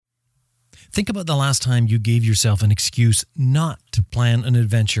Think about the last time you gave yourself an excuse not to plan an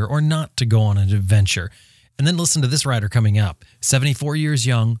adventure or not to go on an adventure. And then listen to this rider coming up. 74 years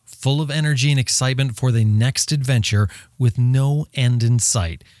young, full of energy and excitement for the next adventure with no end in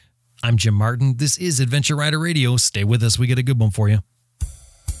sight. I'm Jim Martin. This is Adventure Rider Radio. Stay with us. We got a good one for you.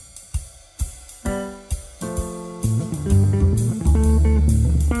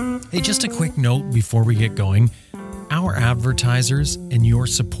 Hey, just a quick note before we get going. Our advertisers and your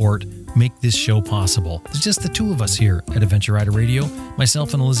support make this show possible. It's just the two of us here at Adventure Rider Radio,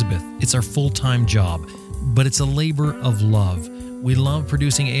 myself and Elizabeth. It's our full-time job, but it's a labor of love. We love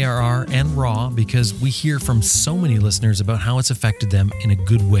producing ARR and Raw because we hear from so many listeners about how it's affected them in a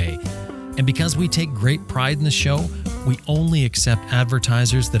good way. And because we take great pride in the show, we only accept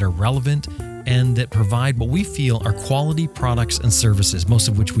advertisers that are relevant and that provide what we feel are quality products and services, most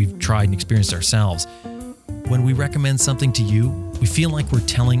of which we've tried and experienced ourselves. When we recommend something to you, we feel like we're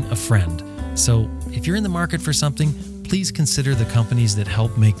telling a friend. So if you're in the market for something, please consider the companies that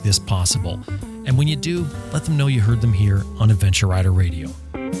help make this possible. And when you do, let them know you heard them here on Adventure Rider Radio.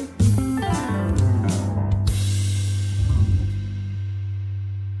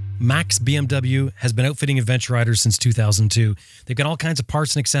 Max BMW has been outfitting adventure riders since 2002. They've got all kinds of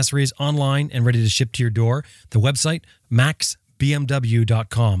parts and accessories online and ready to ship to your door. The website,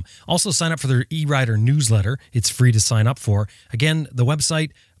 maxbmw.com. Also sign up for their e-rider newsletter. It's free to sign up for. Again, the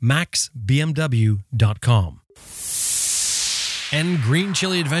website, maxbmw.com. And Green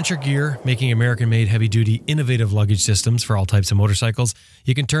Chili Adventure Gear, making American-made heavy-duty innovative luggage systems for all types of motorcycles.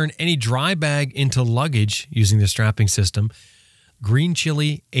 You can turn any dry bag into luggage using the strapping system.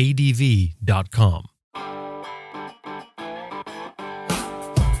 greenchiliadv.com.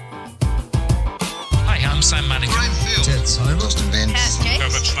 Hi, I'm Sam Manning. Brian Field. Ted Simon. Austin Vince.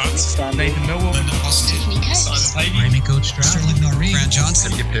 Herbert Schwartz. Nathan Millwall. Linda Austin. Amy Coach Stroud. Sterling Noreen. Grant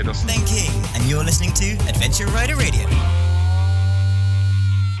Johnson. Ben King, and you're listening to Adventure Rider Radio.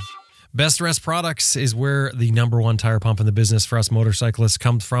 Best Rest Products is where the number one tire pump in the business for us motorcyclists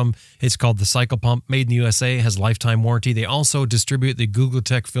comes from. It's called the Cycle Pump, made in the USA, has lifetime warranty. They also distribute the Google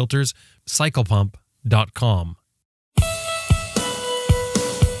Tech filters, cyclepump.com.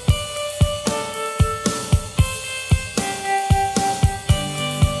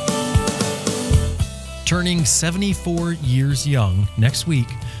 Turning 74 years young next week,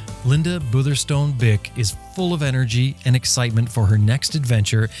 Linda Butherstone-Bick is full of energy and excitement for her next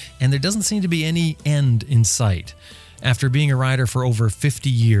adventure, and there doesn't seem to be any end in sight. After being a rider for over 50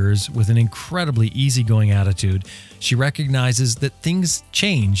 years with an incredibly easygoing attitude, she recognizes that things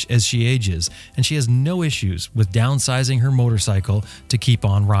change as she ages, and she has no issues with downsizing her motorcycle to keep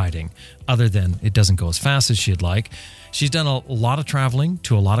on riding, other than it doesn't go as fast as she'd like. She's done a lot of traveling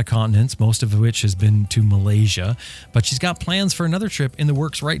to a lot of continents, most of which has been to Malaysia, but she's got plans for another trip in the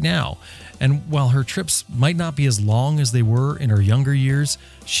works right now. And while her trips might not be as long as they were in her younger years,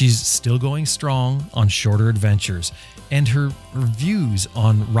 she's still going strong on shorter adventures. And her views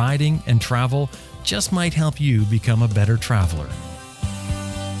on riding and travel just might help you become a better traveler.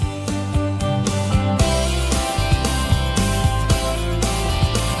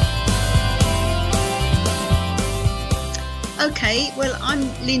 Okay, well, I'm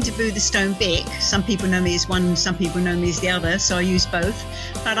Linda Butherstone-Bick. Some people know me as one, some people know me as the other, so I use both.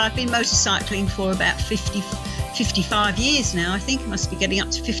 But I've been motorcycling for about 55 years now. I think it must be getting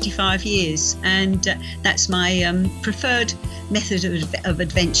up to 55 years. And that's my preferred method of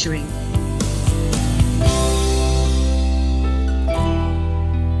adventuring.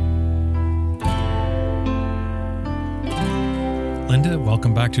 Linda,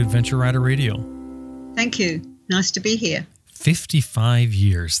 welcome back to Adventure Rider Radio. Thank you. Nice to be here. 55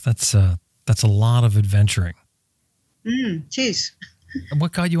 years. That's a lot of adventuring. It is.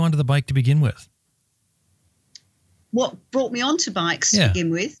 What got you onto the bike to begin with? What brought me onto bikes to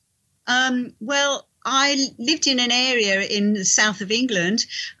begin with? Well, I lived in an area in the south of England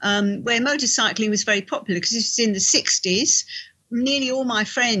where motorcycling was very popular because it was in the 60s. Nearly all my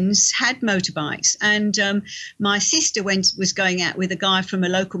friends had motorbikes, and my sister was going out with a guy from a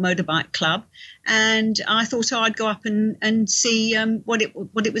local motorbike club, and I thought I'd go up and see what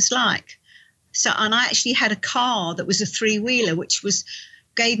it was like. So, and I actually had a car that was a three-wheeler, which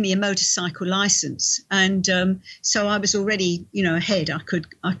gave me a motorcycle license, and so I was already ahead. I could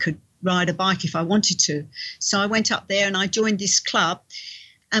ride a bike if I wanted to. So I went up there and I joined this club,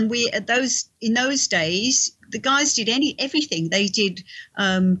 and in those days, the guys did everything. They did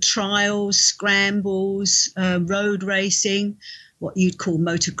trials, scrambles, road racing, what you'd call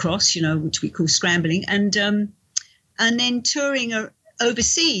motocross, which we call scrambling, and then touring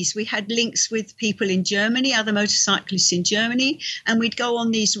overseas, we had links with people in Germany, other motorcyclists in Germany, and we'd go on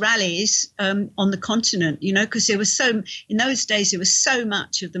these rallies on the continent, because in those days, there was so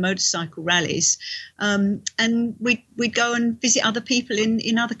much of the motorcycle rallies. And we'd go and visit other people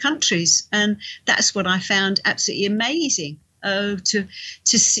in other countries. And that's what I found absolutely amazing. To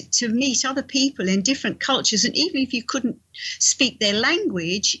meet other people in different cultures, and even if you couldn't speak their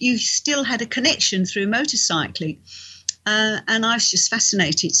language, you still had a connection through motorcycling. And I was just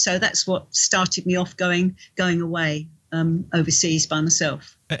fascinated. So that's what started me off going away overseas by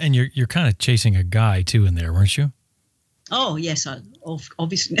myself. And you're kind of chasing a guy too in there, weren't you? Oh yes,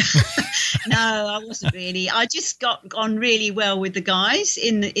 obviously. No, I wasn't really. I just got on really well with the guys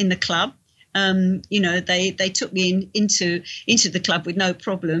in the club. They took me into the club with no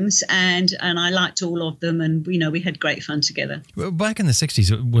problems, and I liked all of them, and we had great fun together. Back in the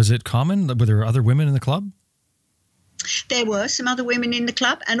 60s, was it common? Were there other women in the club? There were some other women in the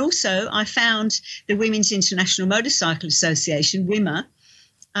club, and also I found the Women's International Motorcycle Association, WIMA,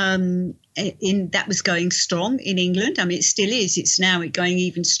 that was going strong in England. I mean, it still is. It's now going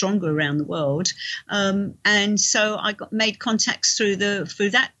even stronger around the world, and so I made contacts through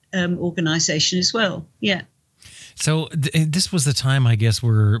that organisation as well. Yeah. So this was the time, I guess,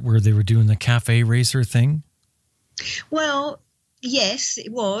 where they were doing the cafe racer thing. Well, yes,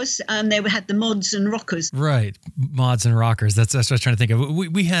 it was. They had the mods and rockers. Right, mods and rockers. That's what I was trying to think of.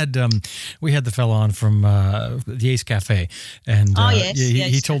 We had the fellow on from the Ace Cafe, and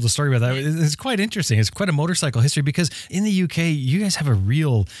he told the story about that. It's quite interesting. It's quite a motorcycle history, because in the UK, you guys have a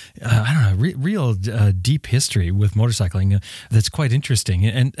real, real deep history with motorcycling that's quite interesting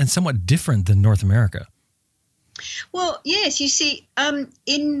and somewhat different than North America. Well, yes, you see,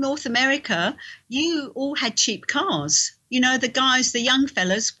 in North America, you all had cheap cars. The young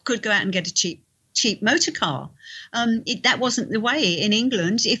fellas could go out and get a cheap motor car. That wasn't the way in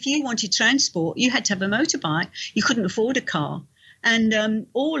England. If you wanted transport, you had to have a motorbike. You couldn't afford a car. And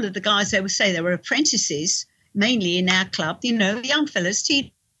all of the guys, they would say they were apprentices, mainly in our club, young fellas,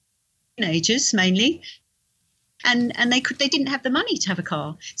 teenagers mainly. And they didn't have the money to have a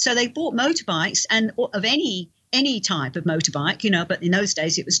car. So they bought motorbikes, and of any type of motorbike, but in those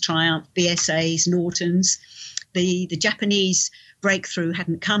days it was Triumph, BSAs, Nortons. The Japanese breakthrough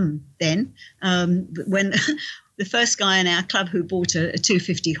hadn't come then. When the first guy in our club who bought a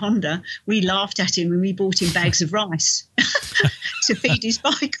 250 Honda, we laughed at him when we bought him bags of rice to feed his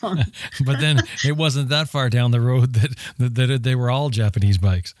bike on. But then it wasn't that far down the road that they were all Japanese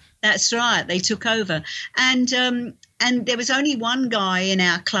bikes. That's right. They took over. And there was only one guy in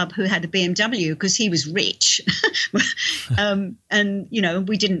our club who had a BMW because he was rich. And,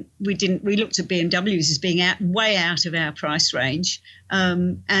 we looked at BMWs as being way out of our price range.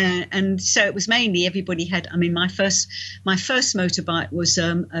 And so it was mainly everybody had, my first motorbike was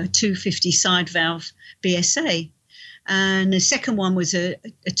a 250 side valve BSA. And the second one was a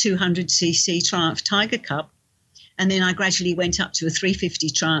 200cc Triumph Tiger Cup. And then I gradually went up to a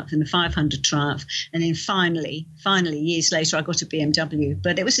 350 Triumph and the 500 Triumph. And then finally, years later, I got a BMW.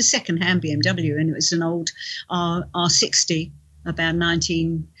 But it was a second-hand BMW, and it was an old R60, about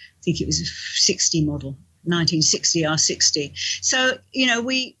 1960 model, 1960 R60. So,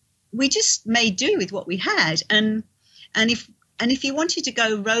 we just made do with what we had. And if you wanted to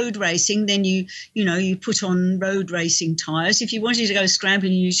go road racing, then you put on road racing tyres. If you wanted to go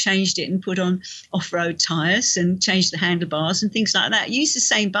scrambling, you changed it and put on off-road tyres and changed the handlebars and things like that. Use the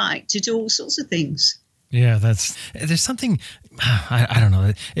same bike to do all sorts of things. Yeah, there's something, I don't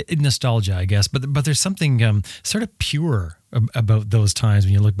know, nostalgia, I guess, but there's something sort of pure about those times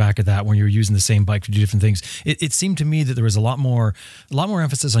when you look back at that, when you were using the same bike to do different things. It seemed to me that there was a lot more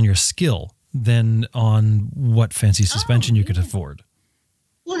emphasis on your skill than on what fancy suspension you could afford.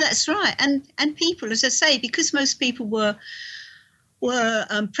 Well, that's right. And people, as I say, because most people were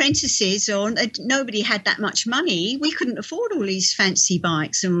apprentices, or nobody had that much money, we couldn't afford all these fancy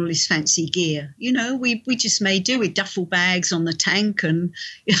bikes and all this fancy gear. We just made do with duffel bags on the tank, and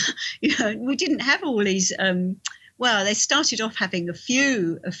we didn't have all these. They started off having a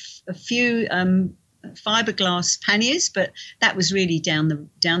few fiberglass panniers, but that was really down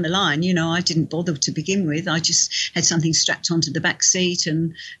the line. I didn't bother to begin with. I just had something strapped onto the back seat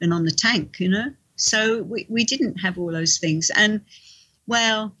and on the tank. So we didn't have all those things. And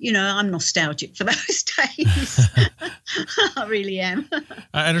I'm nostalgic for those days. I really am.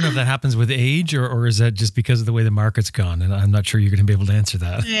 I don't know if that happens with age or is that just because of the way the market's gone? And I'm not sure you're going to be able to answer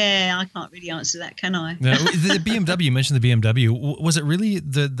that. Yeah, I can't really answer that, can I? Now, the BMW, you mentioned the BMW. Was it really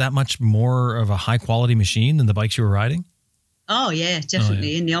that much more of a high quality machine than the bikes you were riding? Oh, yeah,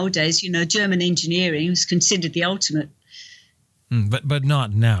 definitely. In the old days, German engineering was considered the ultimate. But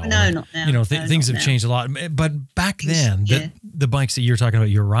not now. No, not now. You know, things have changed a lot. But back then, the bikes that you're talking about,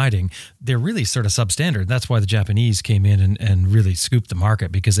 you're riding, they're really sort of substandard. That's why the Japanese came in and really scooped the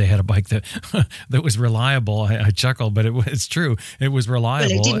market, because they had a bike that that was reliable. I chuckle, but it's true. It was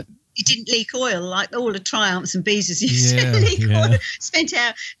reliable. Well, it didn't leak oil like all the Triumphs and Beezers used to leak oil. Spent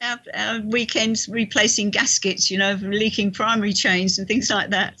our weekends replacing gaskets, you know, leaking primary chains and things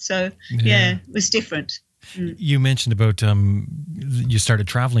like that. So, it was different. You mentioned about you started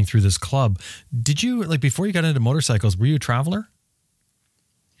traveling through this club. Did you, like, before you got into motorcycles, were you a traveler?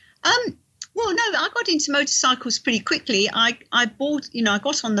 Well, no, I got into motorcycles pretty quickly. I bought, I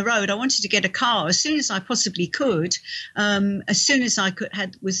got on the road. I wanted to get a car as soon as I possibly could, as soon as I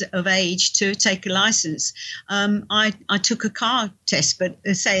was of age to take a license. I took a car test, but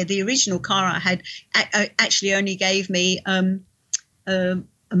say the original car I had actually only gave me a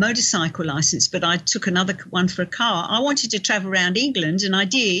motorcycle license, but I took another one for a car. I wanted to travel around England, and I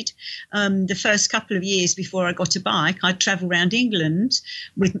did. The first couple of years before I got a bike, I'd travel around England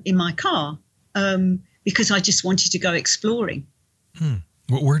in my car because I just wanted to go exploring.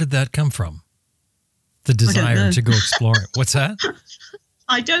 Where did that come from? The desire to go exploring. What's that?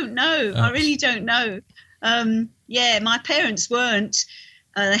 I don't know. I really don't know. My parents weren't.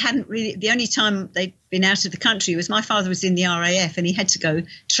 They hadn't really. The only time they'd been out of the country was my father was in the RAF, and he had to go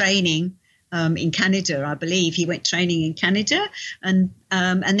training in Canada, I believe. He went training in Canada, and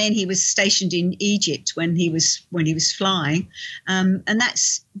then he was stationed in Egypt when he was flying, and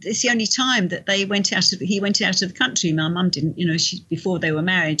that's the only time that he went out of the country. My mum didn't. Before they were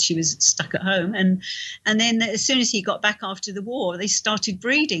married, she was stuck at home, and then as soon as he got back after the war, they started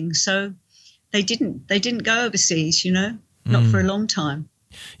breeding. So they didn't go overseas. Not for a long time.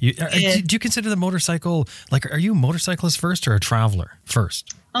 Do you consider the motorcycle, like, are you a motorcyclist first or a traveler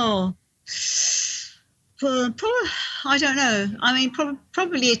first? Oh, well, I don't know. I mean,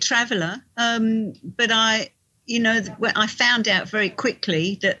 probably a traveler. But I found out very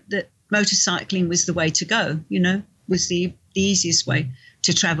quickly that motorcycling was the way to go. Was the easiest way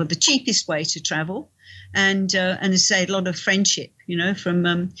to travel, the cheapest way to travel, and as I say, a lot of friendship.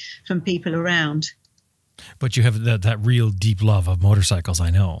 From people around. But you have that real deep love of motorcycles,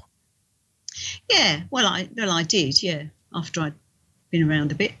 I know. Yeah, well, I did, yeah, after I'd been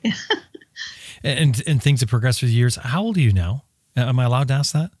around a bit. and things have progressed through the years. How old are you now? Am I allowed to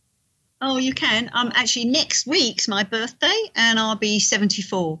ask that? Oh, you can. Actually, next week's my birthday, and I'll be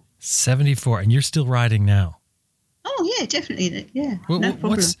 74. 74, and you're still riding now? Oh, yeah, definitely. Yeah, no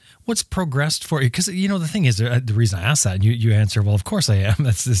problem. What's progressed for you? Because, the thing is, the reason I asked that, and you answer, well, of course I am.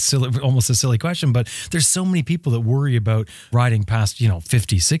 That's almost a silly question, but there's so many people that worry about riding past,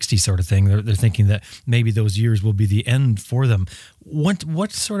 50, 60 sort of thing. They're thinking that maybe those years will be the end for them.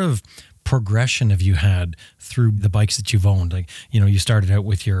 What sort of progression have you had through the bikes that you've owned? Like, you started out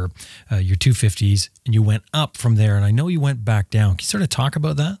with your 250s, and you went up from there, and I know you went back down. Can you sort of talk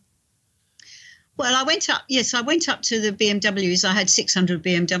about that? Well, I went up to the BMWs. I had 600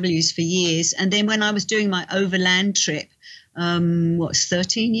 BMWs for years. And then when I was doing my overland trip,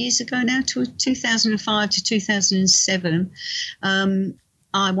 13 years ago now, 2005 to 2007,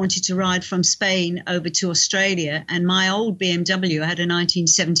 I wanted to ride from Spain over to Australia. And my old BMW, I had a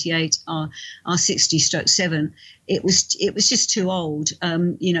 1978 R60/7. It was just too old. I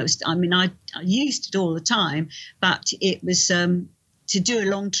used it all the time, but it was... to do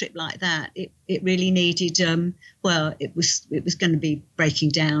a long trip like that, it really needed, it was going to be breaking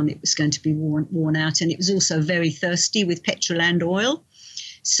down. It was going to be worn out. And it was also very thirsty with petrol and oil.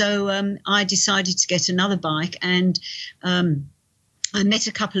 So I decided to get another bike. And I met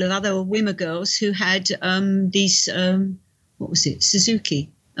a couple of other Wimmer girls who had these,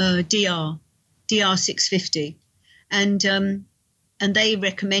 Suzuki DR 650. And they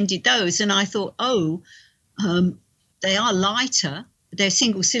recommended those. And I thought, they are lighter. They're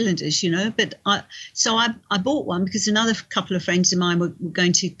single cylinders, but I bought one because another couple of friends of mine were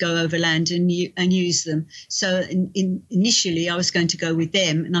going to go overland and use them. So initially I was going to go with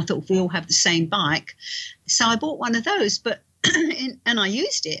them, and I thought if we all have the same bike. So I bought one of those, but and I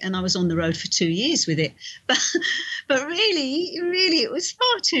used it, and I was on the road for 2 years with it. But really, it was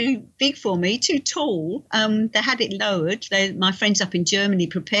far too big for me, too tall. They had it lowered. My friends up in Germany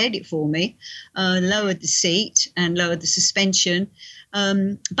prepared it for me, lowered the seat and lowered the suspension.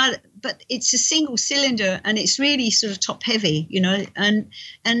 But it's a single cylinder, and it's really sort of top heavy, and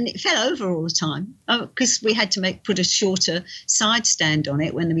it fell over all the time because we had to put a shorter side stand on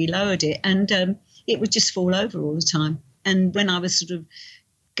it when we lowered it, and it would just fall over all the time. And when I was sort of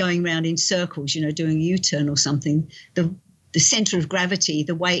going around in circles, doing a U-turn or something, the center of gravity,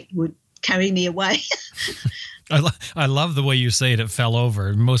 the weight would carry me away. I love the way you say it fell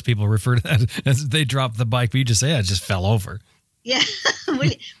over. Most people refer to that as they dropped the bike, but you just say it just fell over. Yeah, well,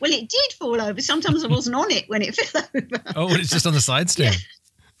 it did fall over. Sometimes I wasn't on it when it fell over. Oh, it's just on the side stand.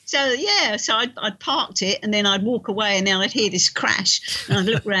 Yeah. So I'd parked it, and then I'd walk away, and then I'd hear this crash, and I'd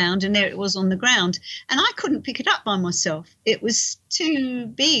look round, and there it was on the ground, and I couldn't pick it up by myself. It was too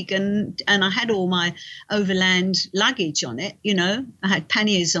big, and I had all my overland luggage on it. You know, I had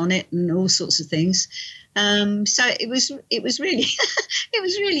panniers on it and all sorts of things. So it was really it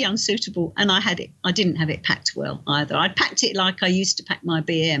was really unsuitable, and I didn't have it packed well either. I packed it like I used to pack my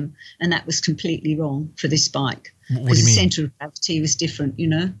BM, and that was completely wrong for this bike. What do you mean? The centre of gravity was different, you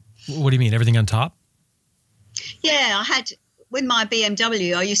know. What do you mean? Everything on top? Yeah, I had with my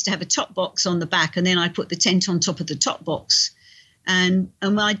BMW. I used to have a top box on the back, and then I put the tent on top of the top box. And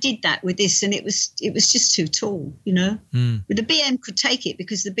I did that with this, and it was just too tall, you know. But the BM could take it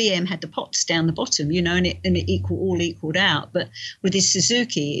because the BM had the pots down the bottom, you know, and it equaled out. But with this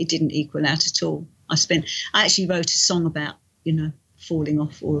Suzuki, it didn't equal out at all. I actually wrote a song about, you know, falling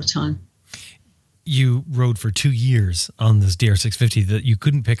off all the time. You rode for 2 years on this DR650 that you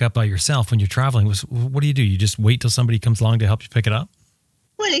couldn't pick up by yourself when you're traveling. What do? You just wait till somebody comes along to help you pick it up?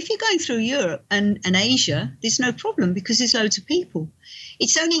 Well, if you're going through Europe and Asia, there's no problem because there's loads of people.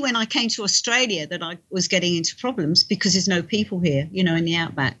 It's only when I came to Australia that I was getting into problems because there's no people here, you know, in the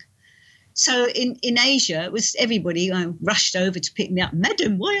outback. So in Asia, it was everybody rushed over to pick me up.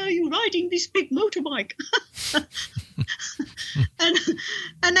 Madam, why are you riding this big motorbike?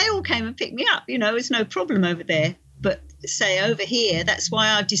 and they all came and picked me up. You know, there's no problem over there. But say over here, that's why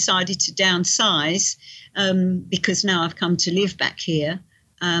I've decided to downsize because now I've come to live back here.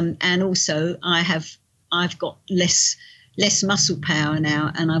 And also I've got less muscle power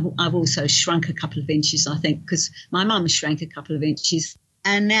now, and I've also shrunk a couple of inches, I think, because my mum shrank a couple of inches,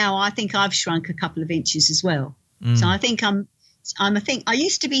 and now I think I've shrunk a couple of inches as well. So I think I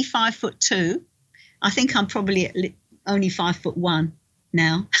used to be 5'2". I think I'm probably only 5'1"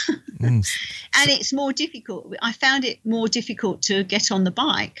 now, and it's more difficult. I found it more difficult to get on the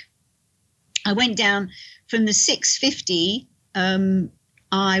bike. I went down from the 650.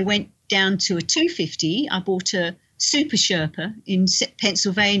 I went down to a 250. I bought a Super Sherpa in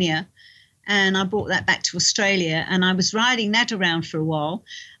Pennsylvania, and I brought that back to Australia, and I was riding that around for a while.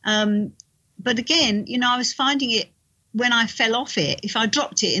 But again, you know, I was finding it when I fell off it, if I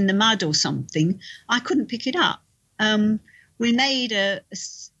dropped it in the mud or something, I couldn't pick it up. We made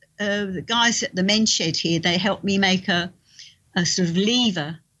the guys at the men's shed here, they helped me make a sort of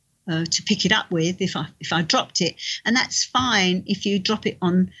lever to pick it up with if I dropped it, and that's fine if you drop it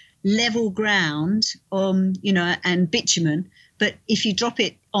on level ground, you know, and bitumen. But if you drop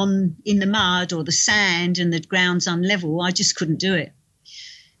it in the mud or the sand and the ground's unlevel, I just couldn't do it.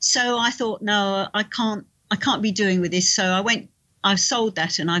 So I thought, no, I can't be doing with this. So I sold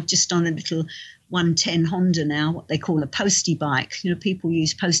that, and I've just done a little 110 Honda now, what they call a postie bike. You know, people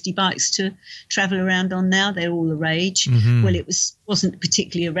use postie bikes to travel around on now. They're all the rage. Mm-hmm. Well, it wasn't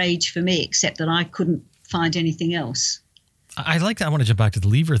particularly a rage for me, except that I couldn't find anything else. I like that. I want to jump back to the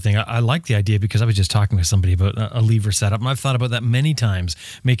lever thing. I like the idea because I was just talking with somebody about a lever setup, and I've thought about that many times,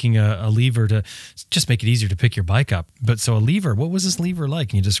 making a lever to just make it easier to pick your bike up. But so a lever, what was this lever like?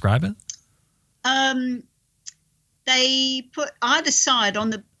 Can you describe it? They put either side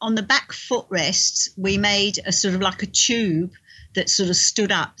on the back footrests. We made a sort of like a tube that sort of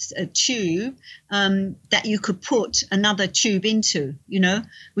stood up, a tube that you could put another tube into. You know,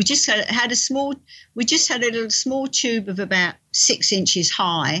 we just had a little small tube of about 6 inches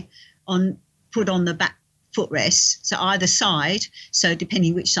high put on the back footrest, so either side. So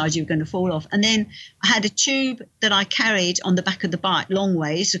depending which side you were going to fall off, and then I had a tube that I carried on the back of the bike long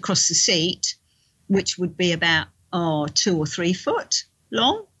ways across the seat, which would be about 2 or 3 foot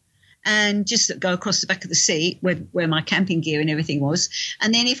long, and just go across the back of the seat where my camping gear and everything was.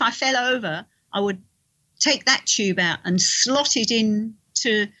 And then if I fell over, I would take that tube out and slot it into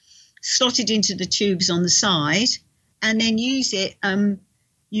the tubes on the side, and then use it.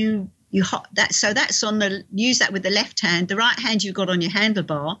 Use that with the left hand. The right hand you've got on your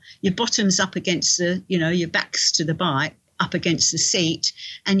handlebar. Your bottom's up against your back's to the bike, up against the seat,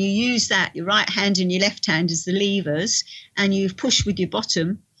 and you use that, your right hand and your left hand as the levers, and you push with your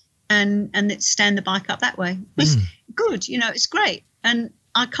bottom and stand the bike up that way. It's good, you know, it's great. And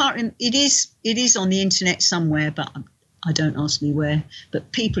I can't, it is on the internet somewhere, but I don't ask me where,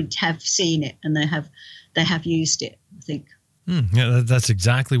 but people have seen it and they have used it, I think. Yeah, that's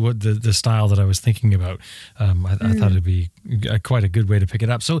exactly what the style that I was thinking about. I thought it'd be quite a good way to pick it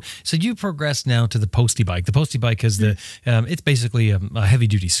up. So you progressed now to the postie bike. The postie bike is it's basically a heavy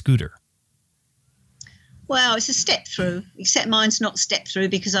duty scooter. Well, it's a step through, except mine's not step through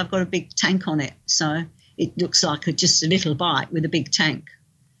because I've got a big tank on it. So it looks like just a little bike with a big tank.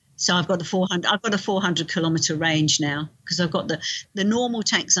 So I've got a 400 kilometre range now because I've got the normal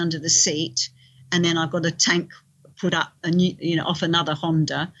tanks under the seat, and then I've got a tank put up off another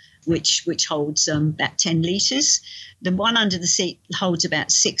Honda, which holds about 10 litres. The one under the seat holds about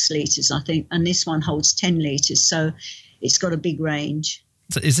 6 litres, I think, and this one holds 10 litres. So it's got a big range.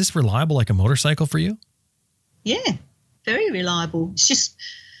 So is this reliable like a motorcycle for you? Yeah, very reliable. It's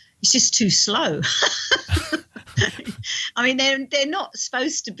just too slow. I mean, they're not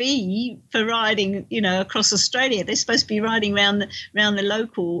supposed to be for riding, across Australia. They're supposed to be riding around the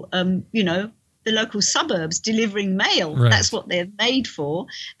local, the local suburbs delivering mail. Right. That's what they're made for.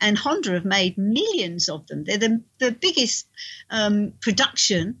 And Honda have made millions of them. They're the biggest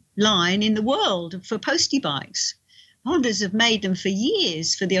production line in the world for postie bikes. Hondas have made them for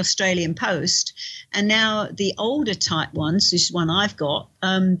years for the Australian Post, and now the older type ones, this one I've got,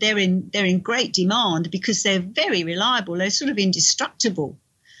 they're in great demand because they're very reliable. They're sort of indestructible.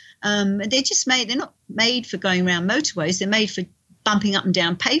 They're not made for going around motorways. They're made for bumping up and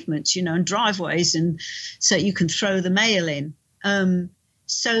down pavements, and driveways, and so you can throw the mail in.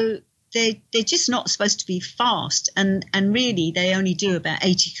 So they're just not supposed to be fast, and really they only do about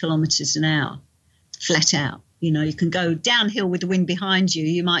 80 kilometres an hour, flat out. You can go downhill with the wind behind you.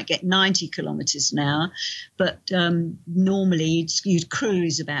 You might get 90 kilometres an hour, but normally you'd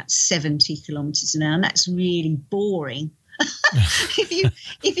cruise about 70 kilometres an hour, and that's really boring.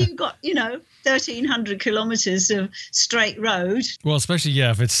 if you've got 1,300 kilometres of straight road. Well, especially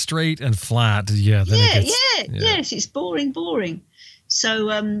if it's straight and flat. Yes, it's boring. So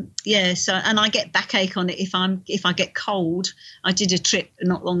and I get backache on it if I get cold. I did a trip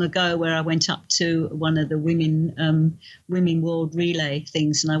not long ago where I went up to one of the women world relay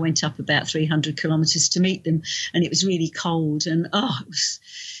things, and I went up about 300 kilometres to meet them, and it was really cold, and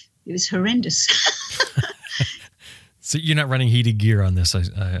it was horrendous. So you're not running heated gear on this, I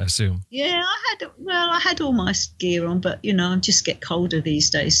assume? Yeah, I had all my gear on, but I just get colder these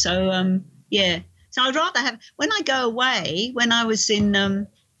days. So So I'd rather have, when I go away, when I went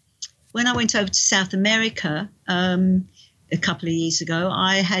over to South America a couple of years ago,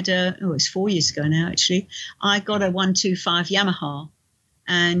 I had it's 4 years ago now actually, I got a 125 Yamaha,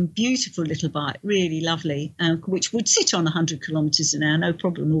 and beautiful little bike, really lovely, which would sit on 100 kilometres an hour, no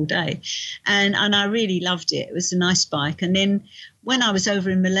problem all day. And I really loved it. It was a nice bike. And then when I was over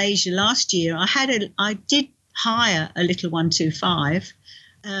in Malaysia last year, I did hire a little 125,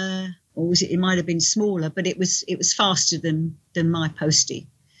 or was it might have been smaller, but it was faster than my postie.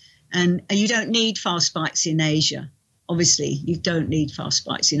 And you don't need fast bikes in Asia. Obviously, you don't need fast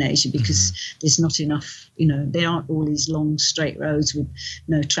bikes in Asia because there's not enough, there aren't all these long straight roads with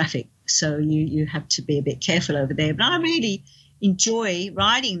no traffic. So you have to be a bit careful over there. But I really enjoy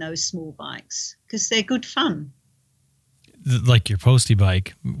riding those small bikes because they're good fun. Like your postie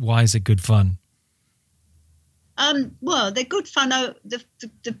bike, why is it good fun? Well, they're good fun.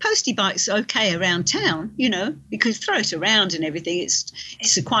 The postie bike's okay around town, because throw it around and everything.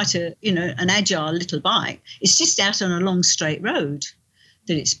 It's quite an agile little bike. It's just out on a long straight road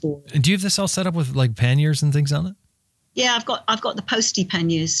that it's boring. And do you have this all set up with like panniers and things on it? Yeah, I've got the postie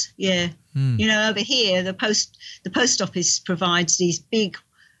panniers. Yeah, over here the post office provides these big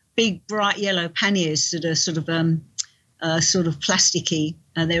bright yellow panniers that are sort of plasticky.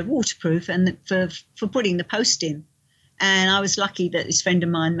 They're waterproof and for putting the post in. And I was lucky that this friend of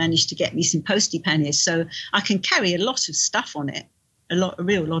mine managed to get me some postie panniers, so I can carry a lot of stuff on it, a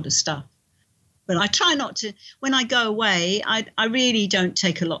real lot of stuff. But I try not to. When I go away, I really don't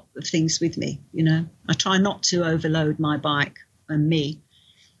take a lot of things with me. I try not to overload my bike and me.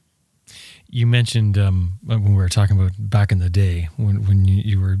 You mentioned when we were talking about back in the day when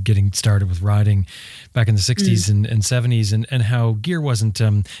you were getting started with riding back in the 60s and 70s and how gear wasn't,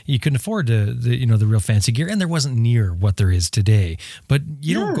 you couldn't afford the real fancy gear, and there wasn't near what there is today. But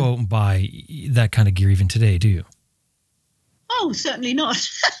you don't go and buy that kind of gear even today, do you? Oh, certainly not.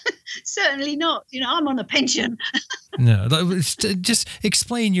 Certainly not. I'm on a pension. No, just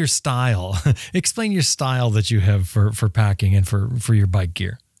explain your style. Explain your style that you have for packing and for your bike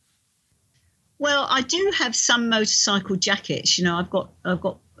gear. Well, I do have some motorcycle jackets. I've got a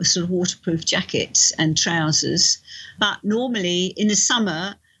sort of waterproof jackets and trousers. But normally in the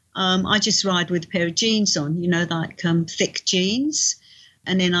summer, I just ride with a pair of jeans on. Like thick jeans.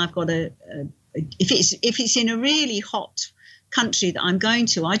 And then I've got if it's in a really hot country that I'm going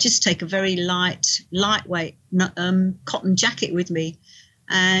to, I just take a very lightweight cotton jacket with me,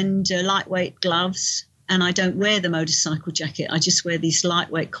 and lightweight gloves. And I don't wear the motorcycle jacket. I just wear this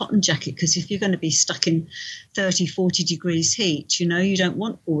lightweight cotton jacket because if you're going to be stuck in 30, 40 degrees heat, you don't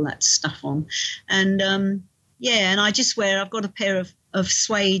want all that stuff on. And, and I've got a pair of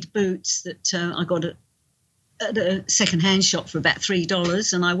suede boots that I got at a second-hand shop for about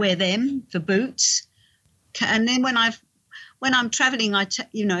 $3, and I wear them for boots. And then when I'm traveling,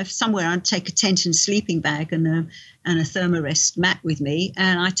 if somewhere I take a tent and sleeping bag and a thermarest mat with me,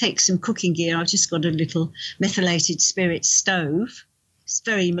 and I take some cooking gear. I've just got a little methylated spirit stove. It's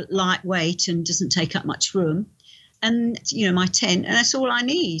very lightweight and doesn't take up much room. And, my tent, and that's all I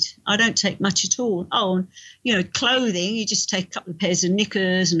need. I don't take much at all. Oh, and, clothing, you just take a couple of pairs of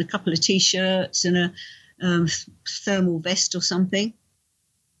knickers and a couple of T-shirts and a thermal vest or something.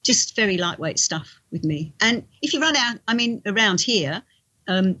 Just very lightweight stuff with me. And if you run out, around here,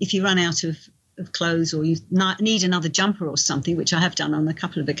 if you run out of clothes or you need another jumper or something, which I have done on a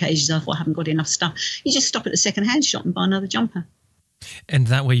couple of occasions, I haven't got enough stuff, you just stop at the second-hand shop and buy another jumper. And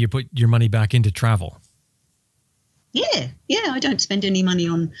that way you put your money back into travel. Yeah, I don't spend any money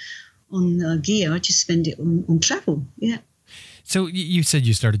on gear. I just spend it on travel, yeah. So you said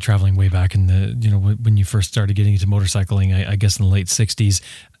you started traveling way back in when you first started getting into motorcycling, I guess in the late 60s.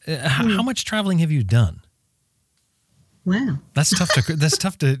 How much traveling have you done? Wow, that's tough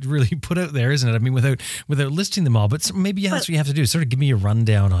to really put out there, isn't it? I mean, without listing them all, but maybe that's what you have to do. Sort of give me a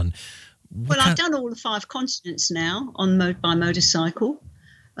rundown on. I've done all the 5 continents now by motorcycle.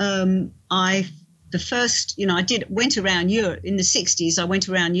 Went around Europe in the 60s. I went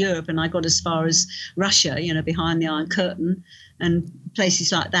around Europe and I got as far as Russia, behind the Iron Curtain and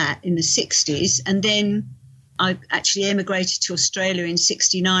places like that in the 60s. And then I actually emigrated to Australia in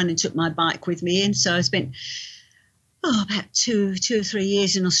 69 and took my bike with me. And so I spent about 2 or 3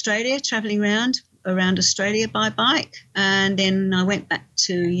 years in Australia, traveling around Australia by bike. And then I went back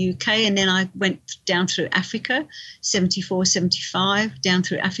to UK, and then I went down through Africa, 74, 75, down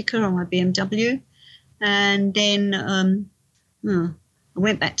through Africa on my BMW. And then I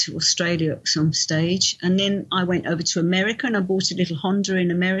went back to Australia at some stage. And then I went over to America, and I bought a little Honda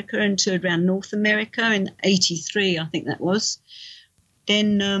in America and toured around North America in 83, I think that was.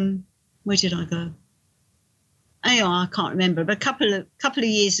 Then where did I go? Anyway, I can't remember. But a couple of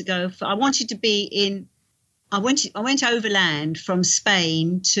years ago, I wanted to be in. I went overland from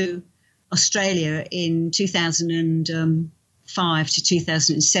Spain to Australia in 2005 to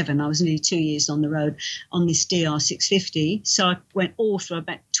 2007. I was nearly 2 years on the road on this DR650. So I went all through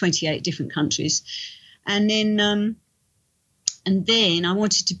about 28 different countries, and then I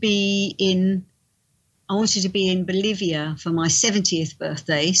wanted to be in Bolivia for my 70th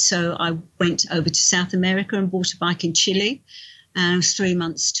birthday. So I went over to South America and bought a bike in Chile. And I was 3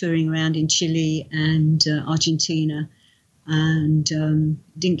 months touring around in Chile and Argentina, and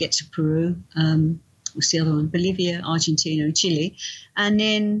didn't get to Peru. What's the other one? Bolivia, Argentina, and Chile. And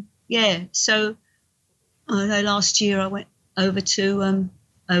then, so last year I went over to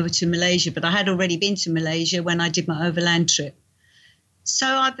Malaysia, but I had already been to Malaysia when I did my overland trip. So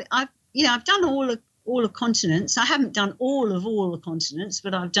I've done all the continents. I haven't done all the continents,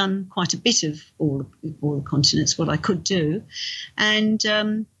 but I've done quite a bit of all the continents, what I could do. And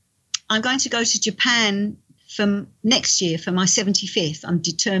I'm going to go to Japan from next year for my 75th. I'm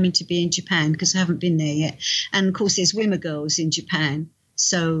determined to be in Japan because I haven't been there yet. And, of course, there's Wimmer Girls in Japan.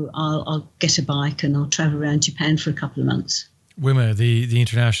 So I'll get a bike and I'll travel around Japan for a couple of months. WIMA, the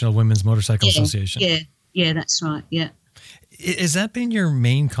International Women's Motorcycle Association. Yeah, that's right, yeah. Has that been your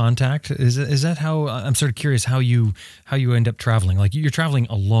main contact? Is that how, I'm sort of curious how you end up traveling? Like you're traveling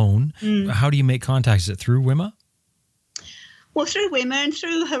alone. How do you make contacts? Is it through WIMA? Well, through WIMA and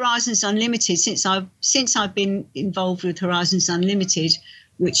through Horizons Unlimited. Since I've been involved with Horizons Unlimited,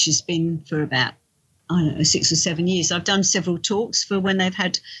 which has been for about 6 or 7 years, I've done several talks for when they've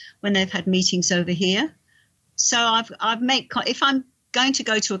had meetings over here. So I've made, if I'm going to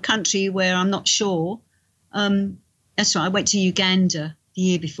go to a country where I'm not sure. That's right. I went to Uganda the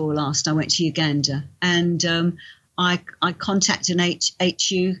year before last. I went to Uganda, and I contacted an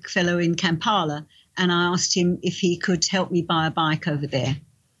HU fellow in Kampala, and I asked him if he could help me buy a bike over there,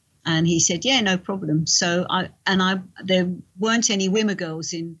 and he said, "Yeah, no problem." So there weren't any Wimmer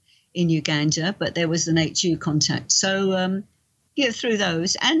Girls in Uganda, but there was an HU contact. So through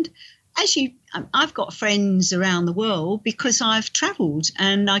those, and I've got friends around the world because I've travelled,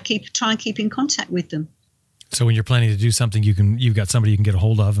 and I try and keep in contact with them. So when you're planning to do something, you've got somebody you can get a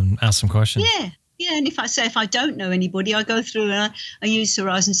hold of and ask some questions. Yeah. And if I don't know anybody, I go through and I use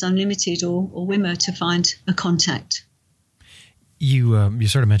Horizons Unlimited or Wimmer to find a contact. You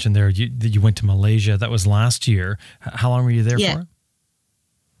sort of mentioned there that you went to Malaysia. That was last year. How long were you there for?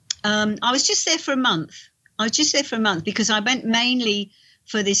 I was just there for a month. Because I went mainly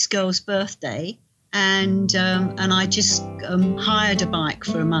for this girl's birthday, and I just hired a bike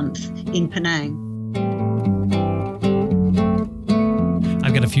for a month in Penang.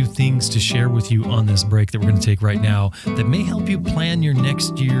 I've got a few things to share with you on this break that we're going to take right now that may help you plan your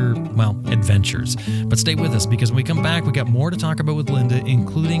next year, adventures. But stay with us, because when we come back, we got more to talk about with Linda,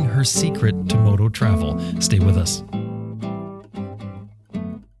 including her secret to moto travel. Stay with us.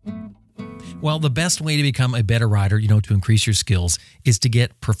 Well, the best way to become a better rider, to increase your skills, is to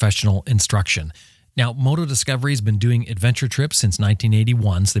get professional instruction. Now, Moto Discovery has been doing adventure trips since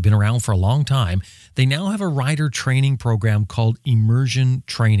 1981, so they've been around for a long time. They now have a rider training program called Immersion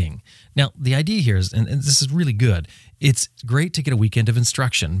Training. Now, the idea here is, and this is really good, it's great to get a weekend of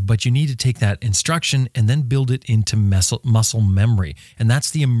instruction, but you need to take that instruction and then build it into muscle memory. And that's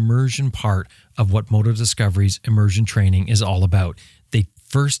the immersion part of what Moto Discovery's Immersion Training is all about. They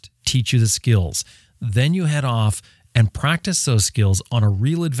first teach you the skills, then you head off and practice those skills on a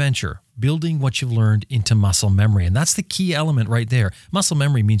real adventure, building what you've learned into muscle memory. And that's the key element right there. Muscle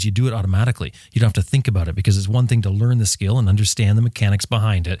memory means you do it automatically. You don't have to think about it, because it's one thing to learn the skill and understand the mechanics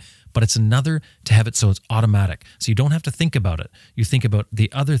behind it, but it's another to have it so it's automatic. So you don't have to think about it. You think about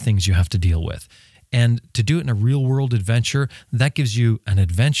the other things you have to deal with. And to do it in a real world adventure, that gives you an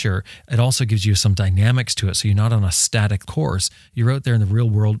adventure. It also gives you some dynamics to it. So you're not on a static course. You're out there in the real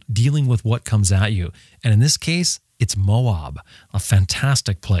world dealing with what comes at you. And in this case, it's Moab, a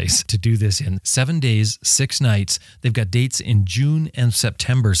fantastic place to do this in. 7 days, 6 nights. They've got dates in June and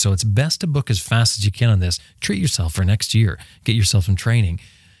September. So it's best to book as fast as you can on this. Treat yourself for next year. Get yourself in training.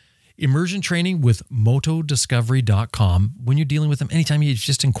 Immersion Training with motodiscovery.com. When you're dealing with them, anytime you're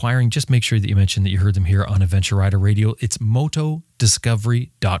just inquiring, just make sure that you mention that you heard them here on Adventure Rider Radio. It's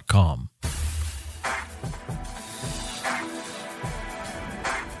motodiscovery.com.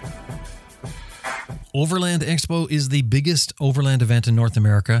 Overland Expo is the biggest overland event in North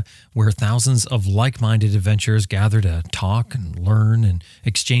America, where thousands of like-minded adventurers gather to talk and learn and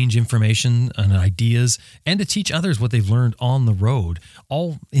exchange information and ideas, and to teach others what they've learned on the road,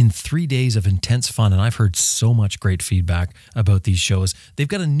 all in 3 days of intense fun. And I've heard so much great feedback about these shows. They've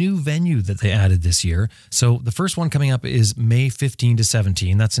got a new venue that they added this year. So the first one coming up is May 15 to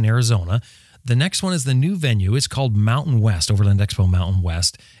 17. That's in Arizona. The next one is the new venue. It's called Mountain West, Overland Expo Mountain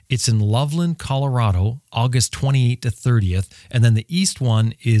West. It's in Loveland, Colorado, August 28th to 30th. And then the east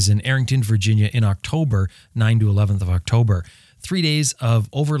one is in Arrington, Virginia in October, 9 to 11th of October. 3 days of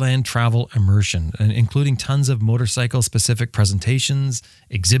overland travel immersion, including tons of motorcycle-specific presentations,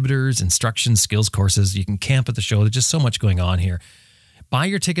 exhibitors, instructions, skills courses. You can camp at the show. There's just so much going on here. Buy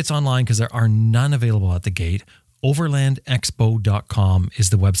your tickets online, because there are none available at the gate. Overlandexpo.com is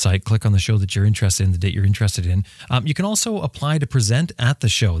the website. Click on the show that you're interested in, the date you're interested in. You can also apply to present at the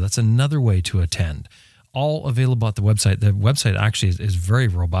show. That's another way to attend. All available at the website. The website actually is very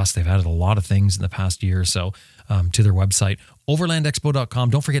robust. They've added a lot of things in the past year or so to their website.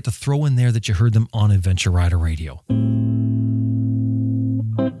 Overlandexpo.com. Don't forget to throw in there that you heard them on Adventure Rider Radio.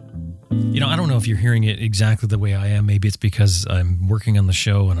 I don't know if you're hearing it exactly the way I am. Maybe it's because I'm working on the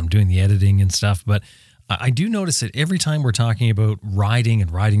show and I'm doing the editing and stuff, but I do notice that every time we're talking about riding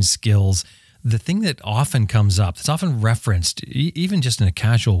and riding skills, the thing that often comes up, that's often referenced, even just in a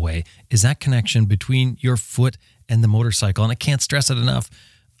casual way, is that connection between your foot and the motorcycle. And I can't stress it enough.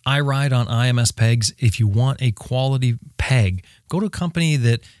 I ride on IMS pegs. If you want a quality peg, go to a company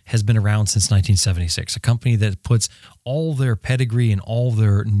that has been around since 1976, a company that puts all their pedigree and all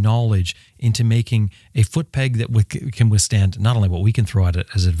their knowledge into making a foot peg that can withstand not only what we can throw at it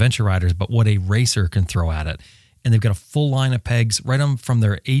as adventure riders, but what a racer can throw at it. And they've got a full line of pegs right on from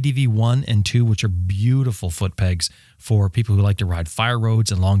their ADV 1 and 2, which are beautiful foot pegs for people who like to ride fire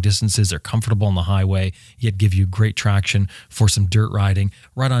roads and long distances. They're comfortable on the highway, yet give you great traction for some dirt riding,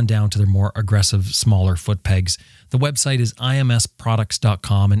 right on down to their more aggressive, smaller foot pegs. The website is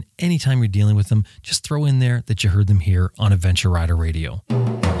imsproducts.com, and anytime you're dealing with them, just throw in there that you heard them here on Adventure Rider Radio.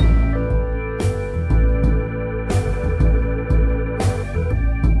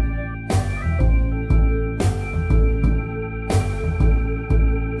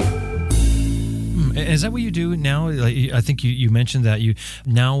 Is that what you do now? I think you mentioned that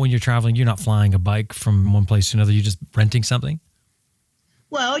now when you're traveling, you're not flying a bike from one place to another. You're just renting something?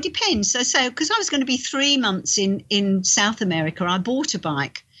 Well, it depends. So because I was going to be 3 months in South America, I bought a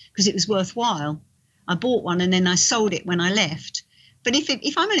bike because it was worthwhile. I bought one and then I sold it when I left. But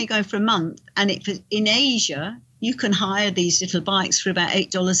if I'm only going for a month, and in Asia, you can hire these little bikes for about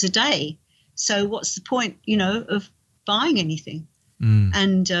 $8 a day. So what's the point, of buying anything?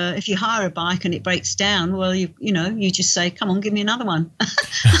 And if you hire a bike and it breaks down, well, you just say, "Come on, give me another one."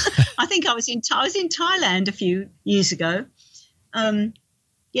 I think I was in Thailand a few years ago.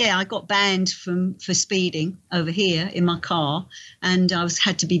 I got banned for speeding over here in my car, and I was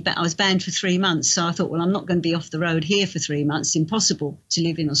banned for 3 months. So I thought, well, I'm not going to be off the road here for 3 months. It's impossible to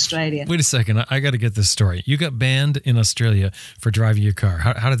live in Australia. Wait a second. I got to get this story. You got banned in Australia for driving your car.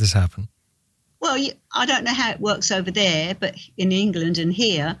 How did this happen? Well, I don't know how it works over there, but in England and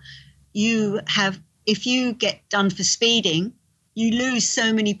here, if you get done for speeding, you lose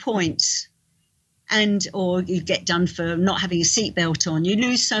so many points. Or you get done for not having a seatbelt on, you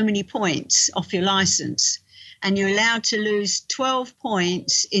lose so many points off your license, and you're allowed to lose 12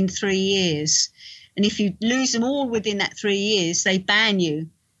 points in 3 years. And if you lose them all within that 3 years, they ban you.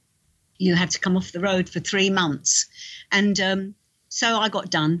 You have to come off the road for 3 months. And so I got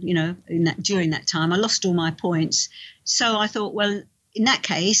done, during that time. I lost all my points. So I thought, well, in that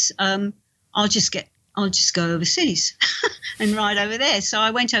case, I'll just go overseas and ride over there. So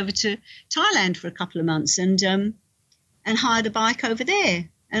I went over to Thailand for a couple of months and hired a bike over there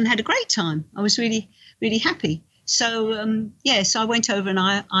and had a great time. I was really, really happy. So, so I went over and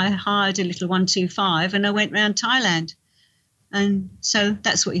I hired a little 125 and I went around Thailand. And so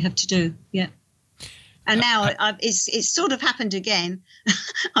that's what you have to do. Yeah. And now it's sort of happened again.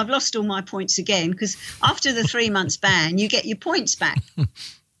 I've lost all my points again because after the 3 months ban, you get your points back.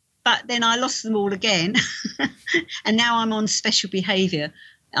 But then I lost them all again, and now I'm on special behaviour.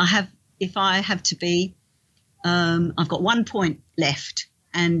 I've got 1 point left,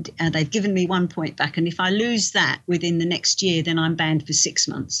 and they've given me 1 point back. And if I lose that within the next year, then I'm banned for 6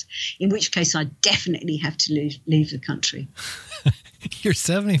 months, in which case I definitely have to leave the country. You're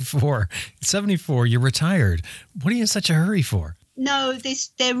 74. 74, you're retired. What are you in such a hurry for? No,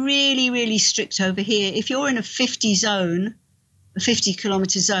 they're really, really strict over here. If you're in a 50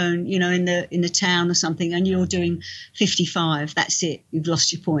 kilometre zone, in the town or something, and you're doing 55, that's it. You've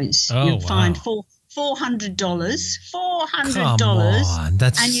lost your points. You're fined $400.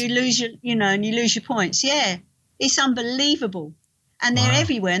 $400. And you lose your points. Yeah, it's unbelievable. And they're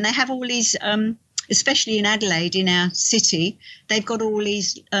everywhere, and they have all these. Especially in Adelaide, in our city, they've got all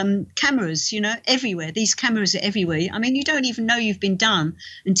these cameras, everywhere. These cameras are everywhere. I mean, you don't even know you've been done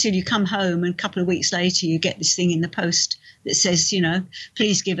until you come home, and a couple of weeks later you get this thing in the post that says,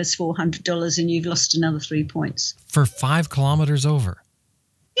 please give us $400 and you've lost another 3 points. For 5 kilometers over?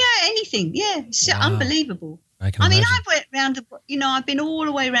 Yeah, anything. Yeah, it's unbelievable. I mean, I went around, I've been all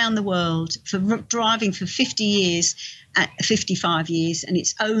the way around the world for driving for 50 years, 55 years, and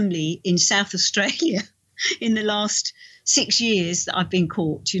it's only in South Australia in the last 6 years that I've been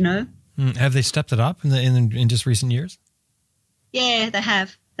caught, Have they stepped it up in just recent years? Yeah, they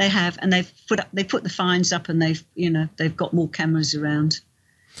have. They have, and they've put the fines up, and they've got more cameras around.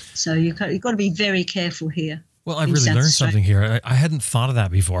 So you've got to be very careful here. Well, I've really learned something here. I hadn't thought of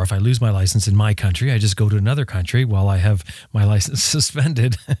that before. If I lose my license in my country, I just go to another country while I have my license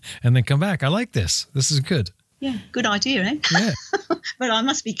suspended and then come back. I like this. This is good. Yeah, good idea, eh? Yeah. But I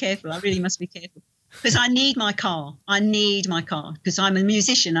must be careful. I really must be careful. Because I need my car. Because I'm a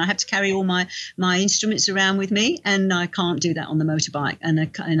musician. I have to carry all my instruments around with me, and I can't do that on the motorbike. And I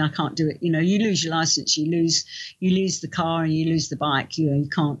can't do it. You lose your license, you lose the car, and you lose the bike. You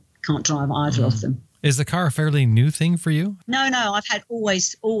can't drive either of them. Is the car a fairly new thing for you? No. I've had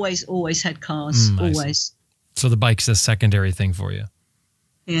always had cars. Always. So the bike's a secondary thing for you.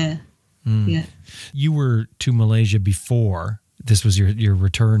 Yeah. Yeah. You were to Malaysia before. This was your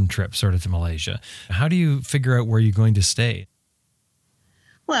return trip sort of to Malaysia. How do you figure out where you're going to stay?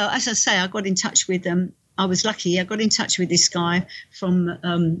 Well, as I say, I got in touch with I was lucky. I got in touch with this guy from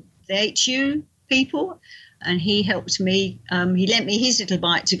the HU people, and he helped me. He lent me his little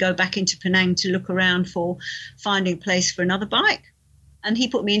bike to go back into Penang to look around for finding a place for another bike. And he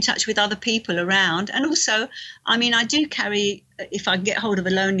put me in touch with other people around. And also, I mean, I do carry, if I can get hold of a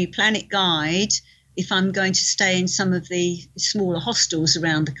Lonely Planet guide, if I'm going to stay in some of the smaller hostels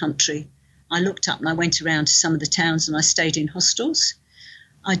around the country. I looked up and I went around to some of the towns and I stayed in hostels.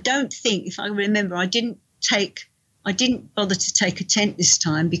 I don't think, if I remember, I didn't bother to take a tent this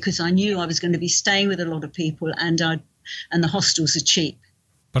time because I knew I was going to be staying with a lot of people, and the hostels are cheap.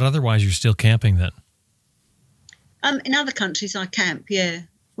 But otherwise, you're still camping then? In other countries, I camp, yeah.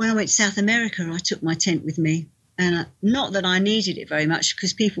 When I went to South America, I took my tent with me. And not that I needed it very much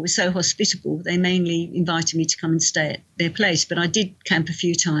because people were so hospitable. They mainly invited me to come and stay at their place. But I did camp a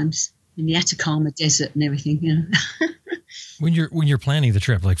few times in the Atacama Desert and everything, When you're planning the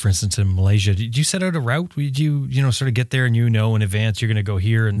trip, like for instance in Malaysia, did you set out a route? Did you sort of get there and in advance you're going to go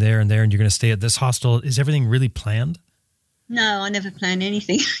here and there and you're going to stay at this hostel? Is everything really planned? No, I never plan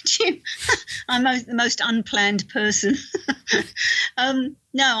anything, Jim. I'm the most unplanned person. No,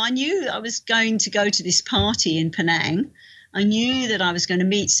 I knew I was going to go to this party in Penang. I knew that I was going to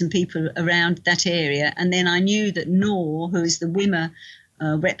meet some people around that area. And then I knew that Noor, who is the Wimmer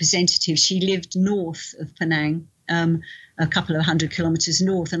representative, she lived north of Penang, a couple of 100 kilometres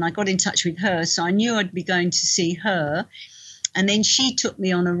north. And I got in touch with her. So I knew I'd be going to see her. And then she took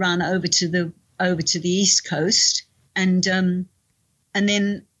me on a run over to the East Coast. And then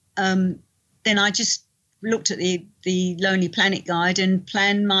I just looked at the Lonely Planet guide and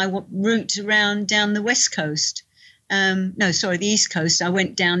planned my route down the West Coast. The East Coast. I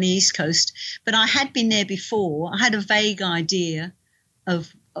went down the East Coast, but I had been there before. I had a vague idea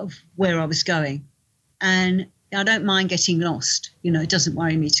of where I was going, and I don't mind getting lost. It doesn't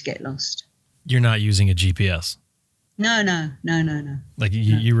worry me to get lost. You're not using a GPS? No. Like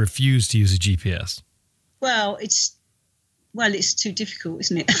you refuse to use a GPS? Well, it's too difficult,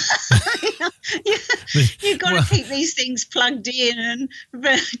 isn't it? You've got to keep these things plugged in and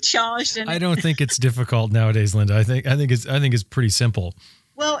charged. And I don't think it's difficult nowadays, Linda. I think it's pretty simple.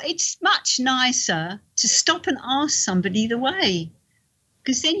 Well, it's much nicer to stop and ask somebody the way,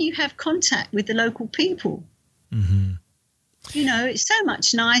 because then you have contact with the local people. Mm-hmm. It's so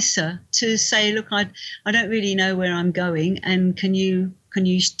much nicer to say, look, I don't really know where I'm going, and can you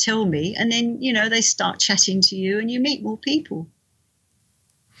tell me? And then, they start chatting to you and you meet more people.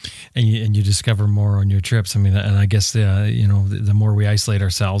 And you discover more on your trips. I mean, and I guess, the more we isolate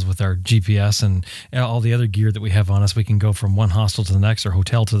ourselves with our GPS and all the other gear that we have on us, we can go from one hostel to the next or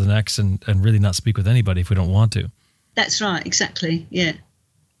hotel to the next and really not speak with anybody if we don't want to. That's right. Exactly. Yeah.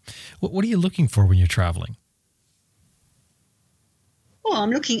 What are you looking for when you're traveling? Well,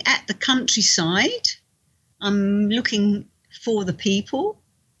 I'm looking at the countryside. I'm looking for the people.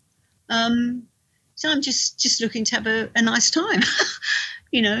 So I'm just looking to have a nice time.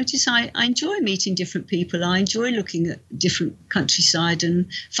 I enjoy meeting different people. I enjoy looking at different countryside and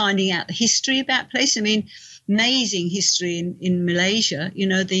finding out the history about place. I mean, amazing history in Malaysia.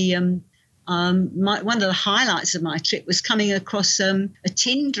 One of the highlights of my trip was coming across a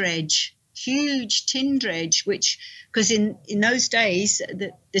tin dredge, huge tin dredge, because in those days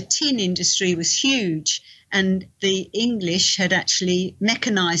the tin industry was huge. And the English had actually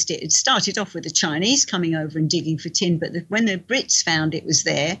mechanized it. It started off with the Chinese coming over and digging for tin, but when the Brits found it was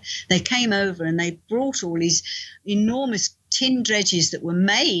there, they came over and they brought all these enormous tin dredges that were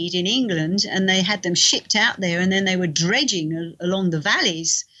made in England, and they had them shipped out there, and then they were dredging along the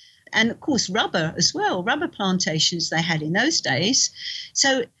valleys. And, of course, rubber as well, rubber plantations they had in those days.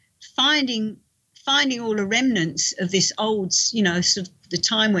 So finding all the remnants of this old, sort of the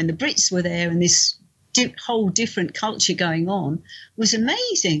time when the Brits were there and this whole different culture going on was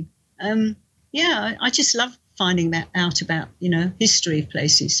amazing. I just love finding out about history of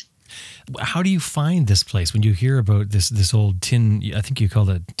places. How do you find this place when you hear about this old tin? I think you call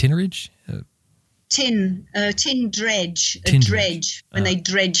it tinnerage. Tin dredge, a dredge when they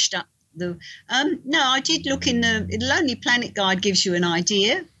dredged up the. No, I did look in the Lonely Planet guide. Gives you an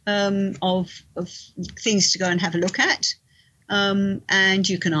idea of things to go and have a look at. And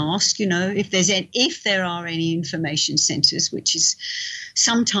you can ask, if there are any information centres, which is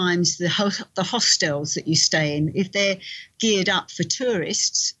sometimes the hostels that you stay in. If they're geared up for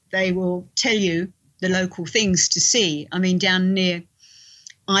tourists, they will tell you the local things to see. I mean, down near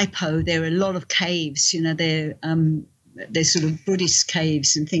Ipoh, there are a lot of caves. They're sort of Buddhist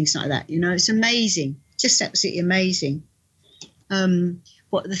caves and things like that. It's amazing, just absolutely amazing.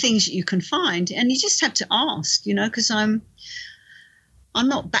 What the things that you can find, and you just have to ask, because I'm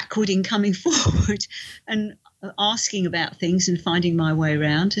not backward in coming forward and asking about things and finding my way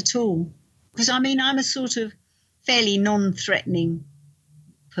around at all. Because I'm a sort of fairly non-threatening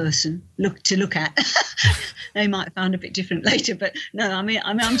person to look at. They might find a bit different later, but no,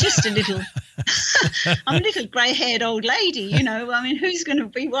 I'm just a little, I'm a little grey-haired old lady, who's going to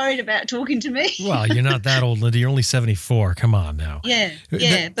be worried about talking to me? Well, you're not that old, Linda. You're only 74. Come on now. Yeah,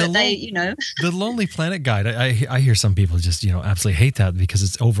 The Lonely Planet guide, I hear some people just, absolutely hate that because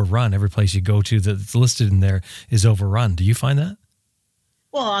it's overrun. Every place you go to that's listed in there is overrun. Do you find that?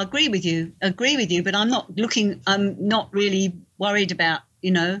 Well, I agree with you, but I'm not really worried about,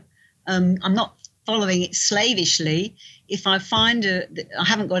 I'm not following it slavishly. If I find I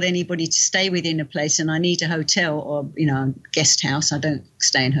haven't got anybody to stay with in a place and I need a hotel or, a guest house, I don't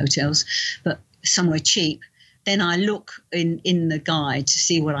stay in hotels, but somewhere cheap, then I look in the guide to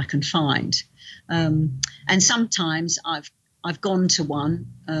see what I can find. And sometimes I've gone to one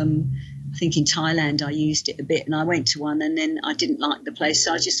I think in Thailand I used it a bit, and I went to one and then I didn't like the place.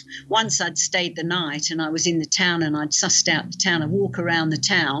 So once I'd stayed the night and I was in the town and I'd sussed out the town, I'd walk around the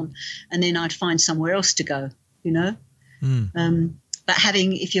town and then I'd find somewhere else to go, you know. But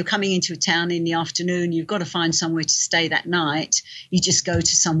if you're coming into a town in the afternoon, you've got to find somewhere to stay that night. You just go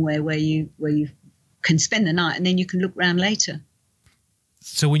to somewhere where you can spend the night and then you can look around later.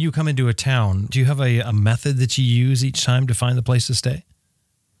 So when you come into a town, do you have a method that you use each time to find the place to stay?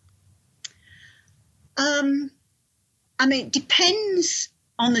 I mean, it depends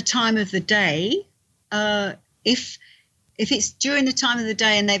on the time of the day. If it's during the time of the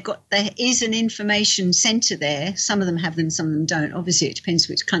day and there is an information centre there, some of them have them, some of them don't. Obviously, it depends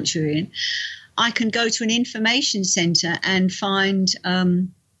which country you're in. I can go to an information centre and find,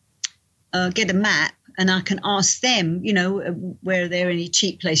 get a map, and I can ask them, you know, where are there any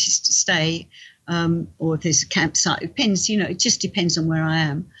cheap places to stay, or if there's a campsite. It depends, you know, it just depends on where I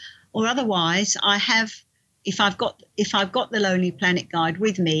am. Or otherwise, I have, if I've got the Lonely Planet guide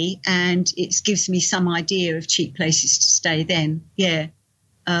with me and it gives me some idea of cheap places to stay, then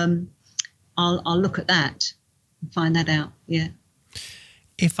I'll look at that and find that out. Yeah.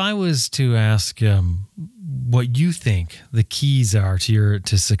 If I was to ask what you think the keys are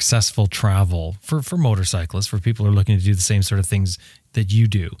to successful travel for motorcyclists, for people who are looking to do the same sort of things that you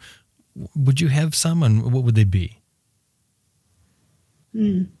do, would you have some, and what would they be?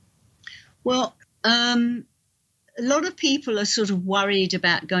 Well, a lot of people are sort of worried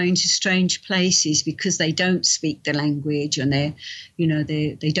about going to strange places because they don't speak the language and they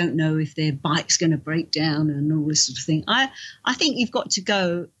don't know if their bike's going to break down and all this sort of thing. I think you've got to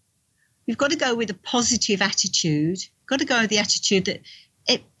go with a positive attitude. You've got to go with the attitude that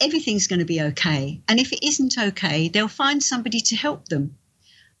everything's going to be okay. And if it isn't okay, they'll find somebody to help them.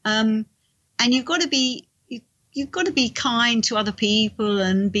 And you've got to be kind to other people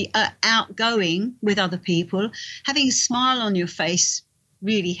and be outgoing with other people. Having a smile on your face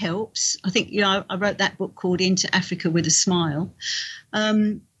really helps. I think, I wrote that book called Into Africa with a Smile.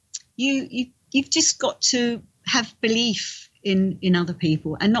 You've just got to have belief in other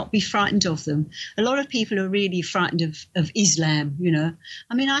people and not be frightened of them. A lot of people are really frightened of Islam, you know.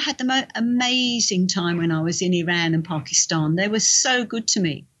 I mean, I had the most amazing time when I was in Iran and Pakistan. They were so good to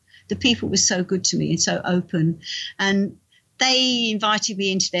me. The people were so good to me and so open, and they invited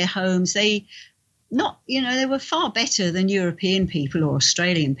me into their homes. They were far better than European people or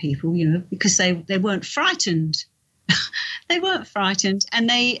Australian people, you know, because they weren't frightened. They weren't frightened, and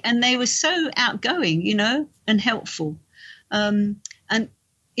they were so outgoing, you know, and helpful. And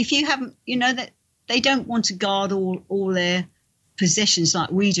if you haven't, you know, that they don't want to guard all their possessions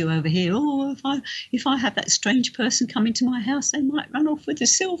like we do over here. Oh, if I have that strange person come into my house, they might run off with the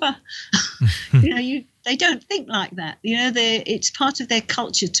silver. You know, they don't think like that. You know, it's part of their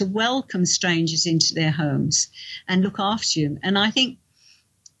culture to welcome strangers into their homes and look after them. And I think,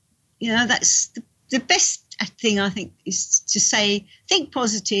 you know, that's the best thing, I think, is to say, think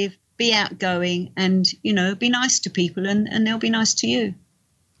positive, be outgoing, and, you know, be nice to people, and they'll be nice to you.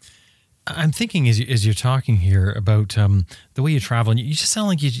 I'm thinking as you're talking here about the way you travel, and you just sound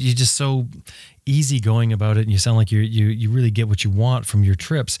like you're just so easygoing about it, and you sound like you really get what you want from your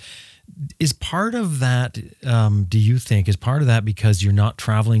trips. Is part of that, do you think, is part of that because you're not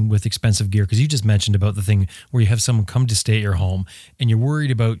traveling with expensive gear? Because you just mentioned about the thing where you have someone come to stay at your home and you're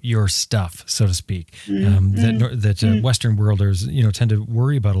worried about your stuff, so to speak, that Western worlders, you know, tend to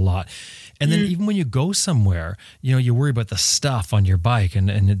worry about a lot. And then even when you go somewhere, you know, you worry about the stuff on your bike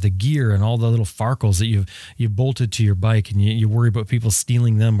and the gear and all the little farkles that you've bolted to your bike, and you worry about people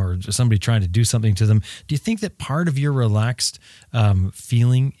stealing them or somebody trying to do something to them. Do you think that part of your relaxed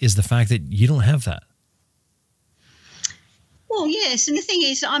feeling is the fact that you don't have that? Well, yes. And the thing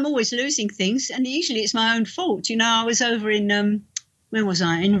is, I'm always losing things, and usually it's my own fault. You know, I was over in, where was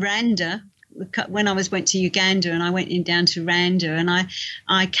I? In Rwanda. When I went to Uganda, and I went down to Rwanda, and I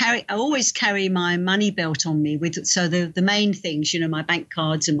always carry my money belt on me so the main things, you know, my bank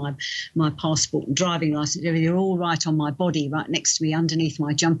cards and my passport and driving license, they're all right on my body, right next to me, underneath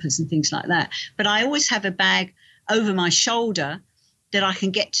my jumpers and things like that. But I always have a bag over my shoulder that I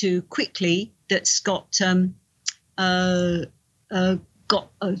can get to quickly. That's got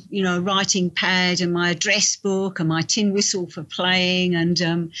you know, writing pad and my address book and my tin whistle for playing, and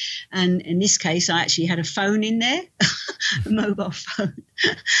in this case I actually had a phone in there, a mobile phone.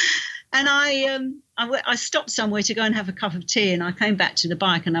 And I stopped somewhere to go and have a cup of tea, and I came back to the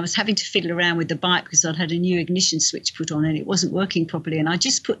bike, and I was having to fiddle around with the bike because I'd had a new ignition switch put on and it wasn't working properly, and I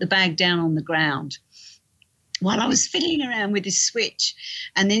just put the bag down on the ground. while I was fiddling around with this switch.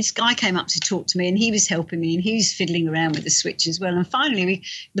 And then this guy came up to talk to me, and he was helping me, and he was fiddling around with the switch as well. And finally,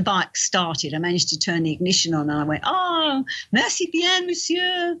 the bike started. I managed to turn the ignition on, and I went, "Oh, merci bien,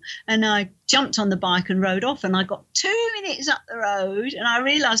 monsieur." And I jumped on the bike and rode off, and I got 2 minutes up the road, and I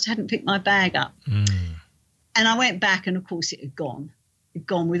realised I hadn't picked my bag up. And I went back, and, of course, it had gone. It had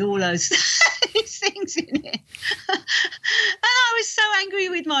gone with all those things in it. And I was so angry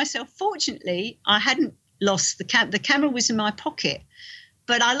with myself. Fortunately, I hadn't lost the camera was in my pocket,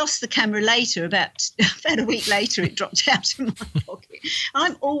 but I lost the camera later. About a week later, it dropped out of my pocket.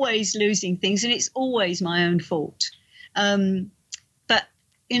 I'm always losing things, and it's always my own fault. But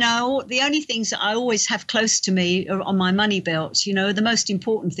the only things that I always have close to me are on my money belt. The most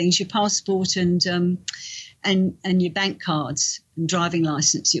important things: your passport and your bank cards and driving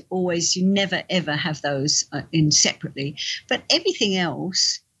license. You never ever have those in separately. But everything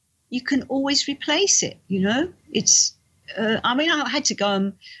else, you can always replace it, It's, I had to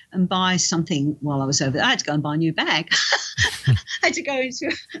go and buy something while I was over there. I had to go and buy a new bag. I had to go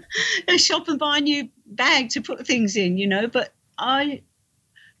into a shop and buy a new bag to put things in, But I've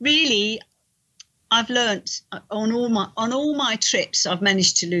learnt on all my trips, I've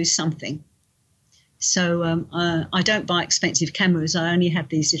managed to lose something. So I don't buy expensive cameras. I only have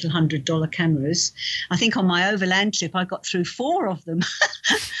these little $100 cameras. I think on my overland trip, I got through 4 of them.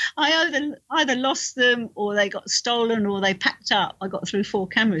 I either lost them, or they got stolen, or they packed up. I got through 4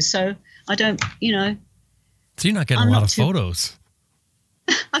 cameras. So I don't, So you're not getting a lot of photos.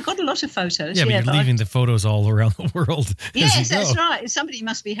 I got a lot of photos. Yeah, but you're leaving the photos all around the world. Yes, that's right. Somebody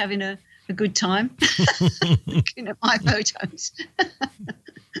must be having a good time looking at my photos.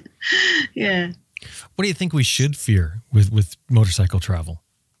 Yeah. What do you think we should fear with motorcycle travel?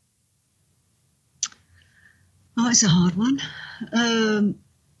 Oh, it's a hard one.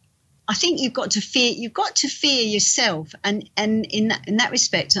 I think you've got to fear yourself, and in that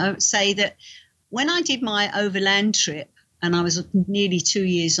respect, I would say that when I did my overland trip, and I was nearly 2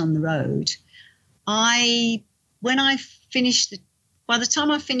 years on the road, by the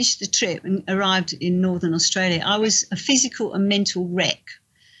time I finished the trip and arrived in Northern Australia, I was a physical and mental wreck.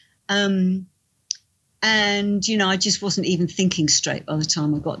 And, I just wasn't even thinking straight by the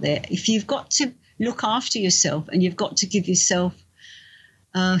time I got there. If you've got to look after yourself, and you've got to give yourself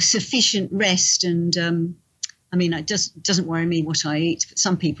sufficient rest, and it doesn't worry me what I eat, but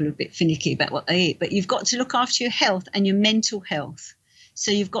some people are a bit finicky about what they eat. But you've got to look after your health and your mental health.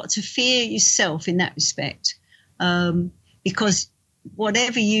 So you've got to fear yourself in that respect, because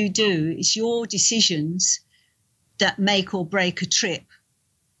whatever you do, it's your decisions that make or break a trip.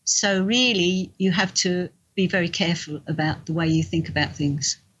 So really, you have to be very careful about the way you think about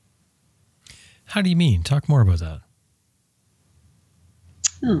things. How do you mean? Talk more about that.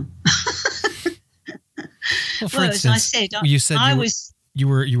 Oh. Well, for instance, you said you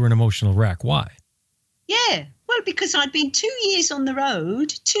were an emotional wreck. Why? Yeah. Well, because I'd been 2 years on the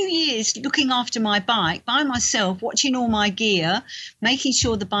road, 2 years looking after my bike by myself, watching all my gear, making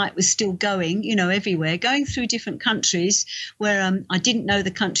sure the bike was still going, everywhere, going through different countries where I didn't know the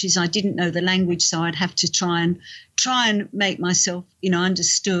countries, I didn't know the language, so I'd have to try and make myself,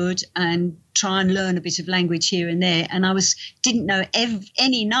 understood, and try and learn a bit of language here and there. And I didn't know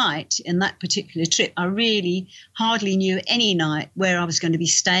any night in that particular trip. I really hardly knew any night where I was going to be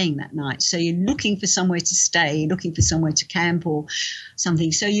staying that night. So you're looking for somewhere to stay, looking for somewhere to camp or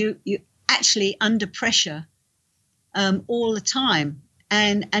something. So you're actually under pressure all the time.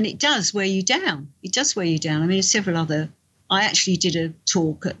 And it does wear you down. It does wear you down. I actually did a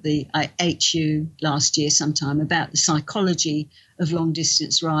talk at the HU last year sometime about the psychology of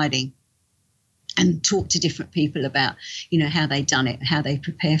long-distance riding, and talked to different people about, how they've done it, how they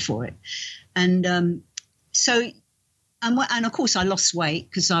prepare for it. And and of course I lost weight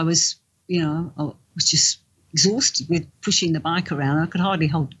because I was just exhausted with pushing the bike around. I could hardly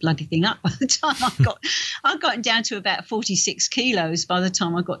hold the bloody thing up by the time I'd gotten down to about 46 kilos by the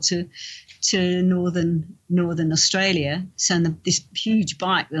time I got to northern Australia. So this huge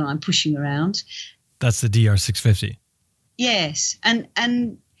bike that I'm pushing around. That's the DR650. Yes, and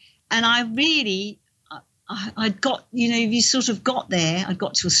I really, I'd got, you sort of got there. I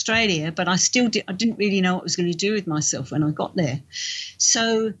got to Australia, but I didn't really know what I was going to do with myself when I got there.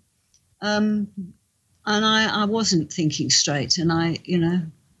 So, and I wasn't thinking straight,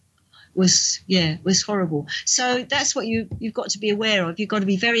 and was horrible. So that's what you've got to be aware of. You've got to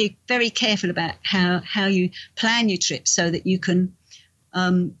be very, very careful about how you plan your trip so that you can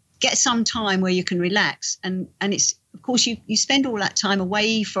get some time where you can relax. And it's, of course, you spend all that time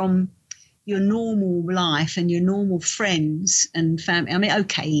away from your normal life and your normal friends and family. I mean,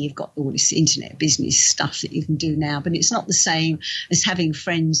 okay, you've got all this internet business stuff that you can do now, but it's not the same as having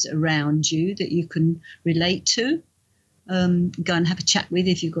friends around you that you can relate to. Go and have a chat with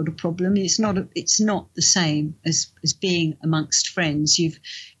if you've got a problem. It's not the same as being amongst friends. You're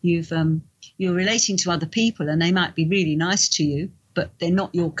relating to other people, and they might be really nice to you, but they're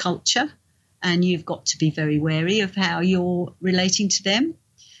not your culture, and you've got to be very wary of how you're relating to them.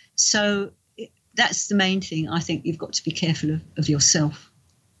 So that's the main thing. I think you've got to be careful of yourself.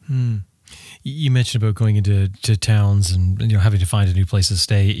 You mentioned about going into towns and having to find a new place to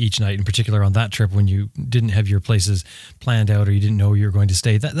stay each night, in particular on that trip when you didn't have your places planned out or you didn't know you were going to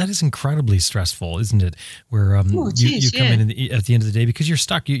stay. That is incredibly stressful, isn't it? Where you come in at the end of the day because you're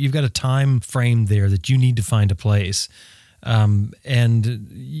stuck. You've got a time frame there that you need to find a place. And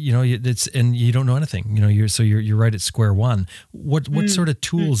you don't know anything, you're right at square one. What sort of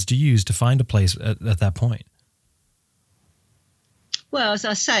tools do you use to find a place at that point? Well, as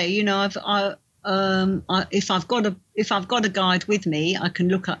I say, if I've got a guide with me, I can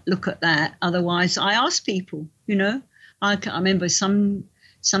look at that. Otherwise, I ask people. I remember some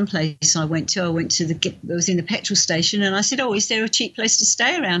place I went to. I was in the petrol station, and I said, "Oh, is there a cheap place to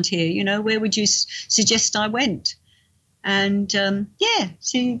stay around here? Where would you suggest I went?" And so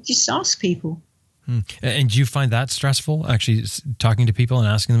you just ask people. And do you find that stressful, actually talking to people and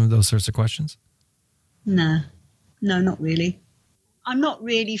asking them those sorts of questions? No, not really. I'm not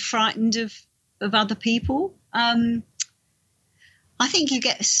really frightened of other people. I think you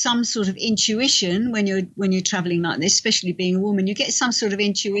get some sort of intuition when you're traveling like this, especially being a woman. You get some sort of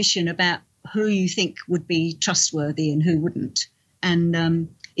intuition about who you think would be trustworthy and who wouldn't. And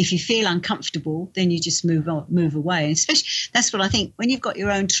if you feel uncomfortable, then you just move away. And especially, that's what I think. When you've got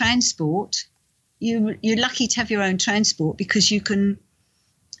your own transport, you're lucky to have your own transport because you can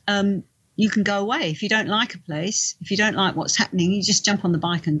go away. If you don't like a place, if you don't like what's happening, you just jump on the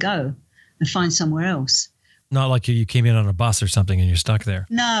bike and go and find somewhere else. Not like you came in on a bus or something and you're stuck there.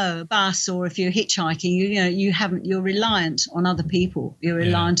 No, a bus, or if you're hitchhiking, you're reliant on other people. You're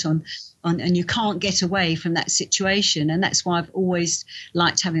reliant on, and you can't get away from that situation. And that's why I've always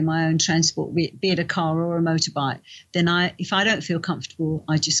liked having my own transport, be it a car or a motorbike. Then if I don't feel comfortable,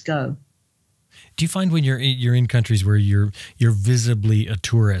 I just go. Do you find when you're in countries where you're visibly a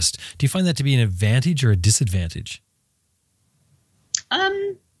tourist, do you find that to be an advantage or a disadvantage?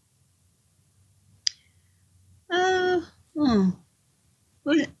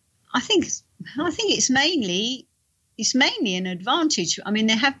 Well, I think it's mainly an advantage. I mean,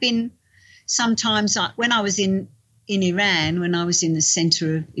 there have been some times when I was in Iran, when I was in the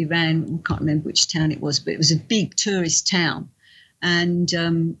center of Iran, I can't remember which town it was, but it was a big tourist town, and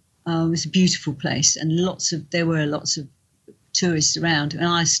it was a beautiful place, and there were lots of tourists around, and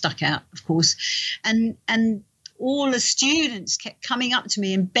I stuck out, of course, and all the students kept coming up to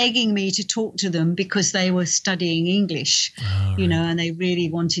me and begging me to talk to them because they were studying English, right. And they really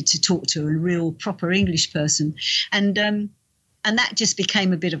wanted to talk to a real proper English person. And that just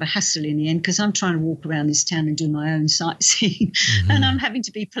became a bit of a hassle in the end because I'm trying to walk around this town and do my own sightseeing and I'm having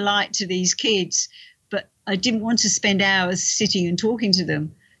to be polite to these kids, but I didn't want to spend hours sitting and talking to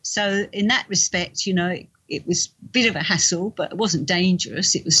them. So in that respect, it was a bit of a hassle, but it wasn't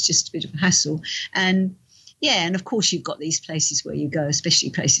dangerous. It was just a bit of a hassle. And of course you've got these places where you go, especially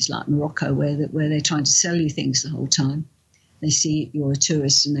places like Morocco, where they're trying to sell you things the whole time. They see you're a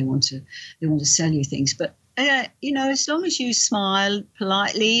tourist and they want to sell you things. But as long as you smile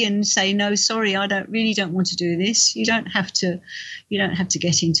politely and say no, sorry, I really don't want to do this. You don't have to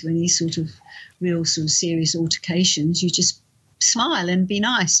get into any sort of real sort of serious altercations. You just smile and be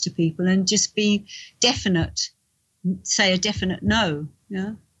nice to people and just be definite. Say a definite no.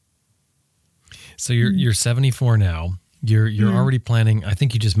 Yeah. So you're 74 now. You're already planning. I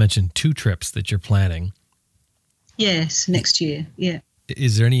think you just mentioned 2 trips that you're planning. Yes, next year. Yeah.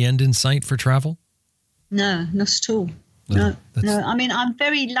 Is there any end in sight for travel? No, not at all. No. I mean, I'm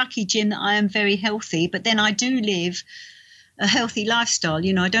very lucky, Jim, that I am very healthy. But then I do live a healthy lifestyle.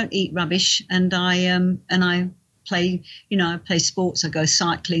 I don't eat rubbish, and I play. I play sports. I go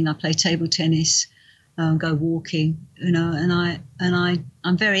cycling. I play table tennis. Go walking. And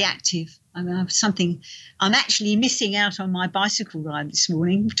I'm very active. I mean, I'm actually missing out on my bicycle ride this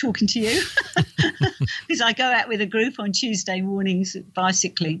morning, talking to you, because I go out with a group on Tuesday mornings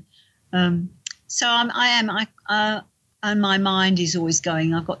bicycling. So and my mind is always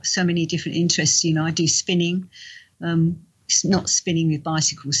going. I've got so many different interests. I do spinning. It's not spinning with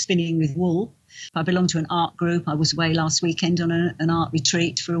bicycles, spinning with wool. I belong to an art group. I was away last weekend on an art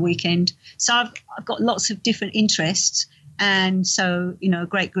retreat for a weekend. So I've got lots of different interests. And so, a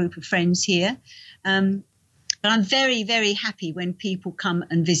great group of friends here. But I'm very, very happy when people come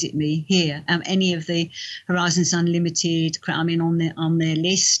and visit me here. Any of the Horizons Unlimited, I'm in on their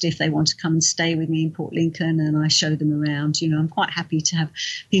list if they want to come and stay with me in Port Lincoln, and I show them around. I'm quite happy to have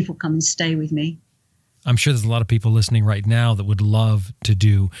people come and stay with me. I'm sure there's a lot of people listening right now that would love to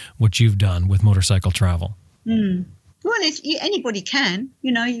do what you've done with motorcycle travel. Well, anybody can,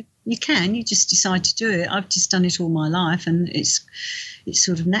 you can. You just decide to do it. I've just done it all my life, and it's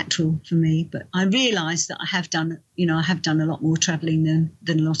sort of natural for me. But I realise that I have done a lot more travelling than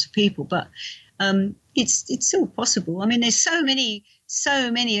a lot of people. But it's still possible. I mean, there's so many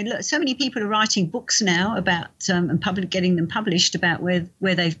people are writing books now about and getting them published about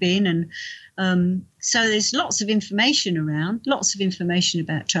where they've been, and so there's lots of information around, lots of information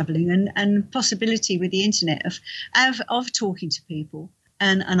about travelling, and possibility with the internet of talking to people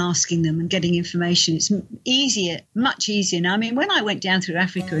and asking them and getting information. It's much easier now. I mean, when I went down through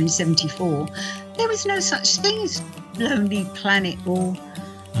Africa in '74, there was no such thing as Lonely Planet or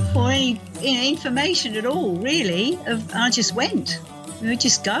any information at all, really. I just went.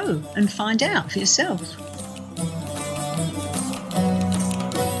 Just go and find out for yourself.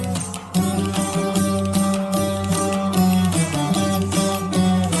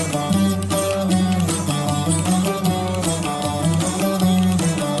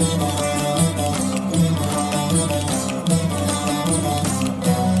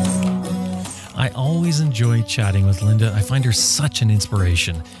 I always enjoy chatting with Linda. I find her such an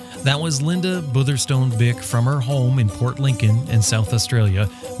inspiration. That was Linda Botherstone-Bick from her home in Port Lincoln in South Australia,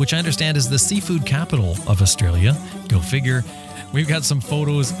 which I understand is the seafood capital of Australia. Go figure. We've got some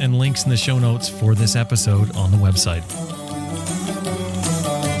photos and links in the show notes for this episode on the website.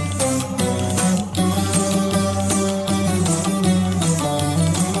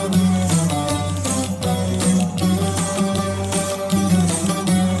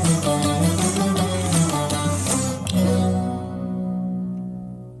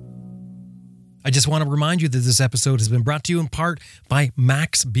 I just want to remind you that this episode has been brought to you in part by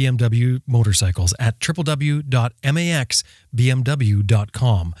Max BMW Motorcycles at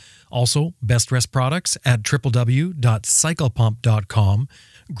www.maxbmw.com. Also, Best Rest Products at www.cyclepump.com,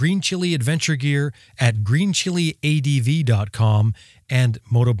 Green Chili Adventure Gear at greenchiliadv.com, and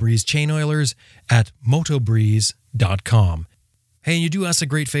MotoBreeze Chain Oilers at motobreeze.com. Hey, and you do us a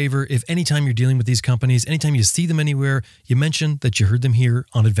great favor if anytime you're dealing with these companies, anytime you see them anywhere, you mention that you heard them here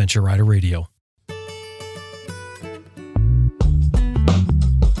on Adventure Rider Radio.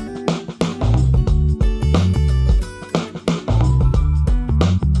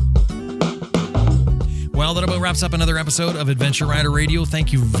 Well, that about wraps up another episode of Adventure Rider Radio.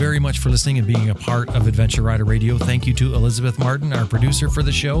 Thank you very much for listening and being a part of Adventure Rider Radio. Thank you to Elizabeth Martin, our producer for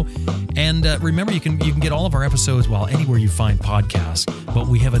the show. And remember, you can get all of our episodes, anywhere you find podcasts. But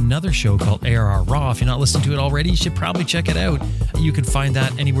we have another show called ARR Raw. If you're not listening to it already, you should probably check it out. You can find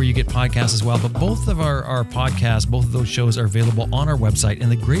that anywhere you get podcasts as well. But both of our podcasts, both of those shows are available on our website.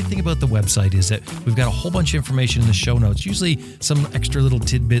 And the great thing about the website is that we've got a whole bunch of information in the show notes, usually some extra little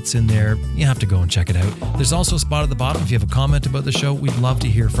tidbits in there. You have to go and check it out. There's also a spot at the bottom. If you have a comment about the show, we'd love to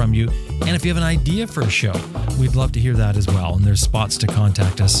hear from you. And if you have an idea for a show, we'd love to hear that as well. And there's spots to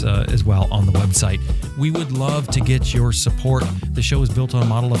contact us as well on the website. We would love to get your support. The show is built on a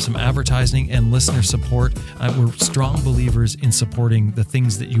model of some advertising and listener support. We're strong believers in supporting the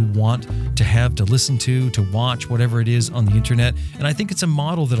things that you want to have, to listen to watch, whatever it is on the internet. And I think it's a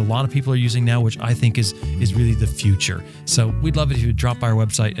model that a lot of people are using now, which I think is really the future. So we'd love it if you would drop by our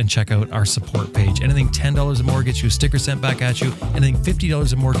website and check out our support page. Anything $10 or more gets you a sticker sent back at you. Anything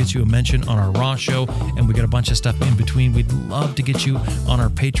 $50 or more gets you a mention on our Raw show. And we got a bunch of stuff in between. We'd love to get you on our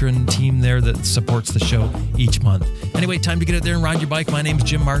Patreon team there that supports the show each month. Anyway, time to get out there and ride your bike. My name is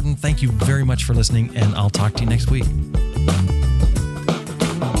Jim Martin. Thank you very much for listening, and I'll talk to you next week.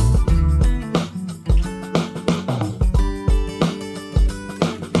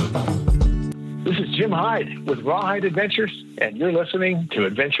 This is Jim Hyde with Rawhide Adventures, and you're listening to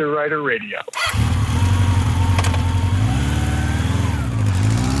Adventure Rider Radio.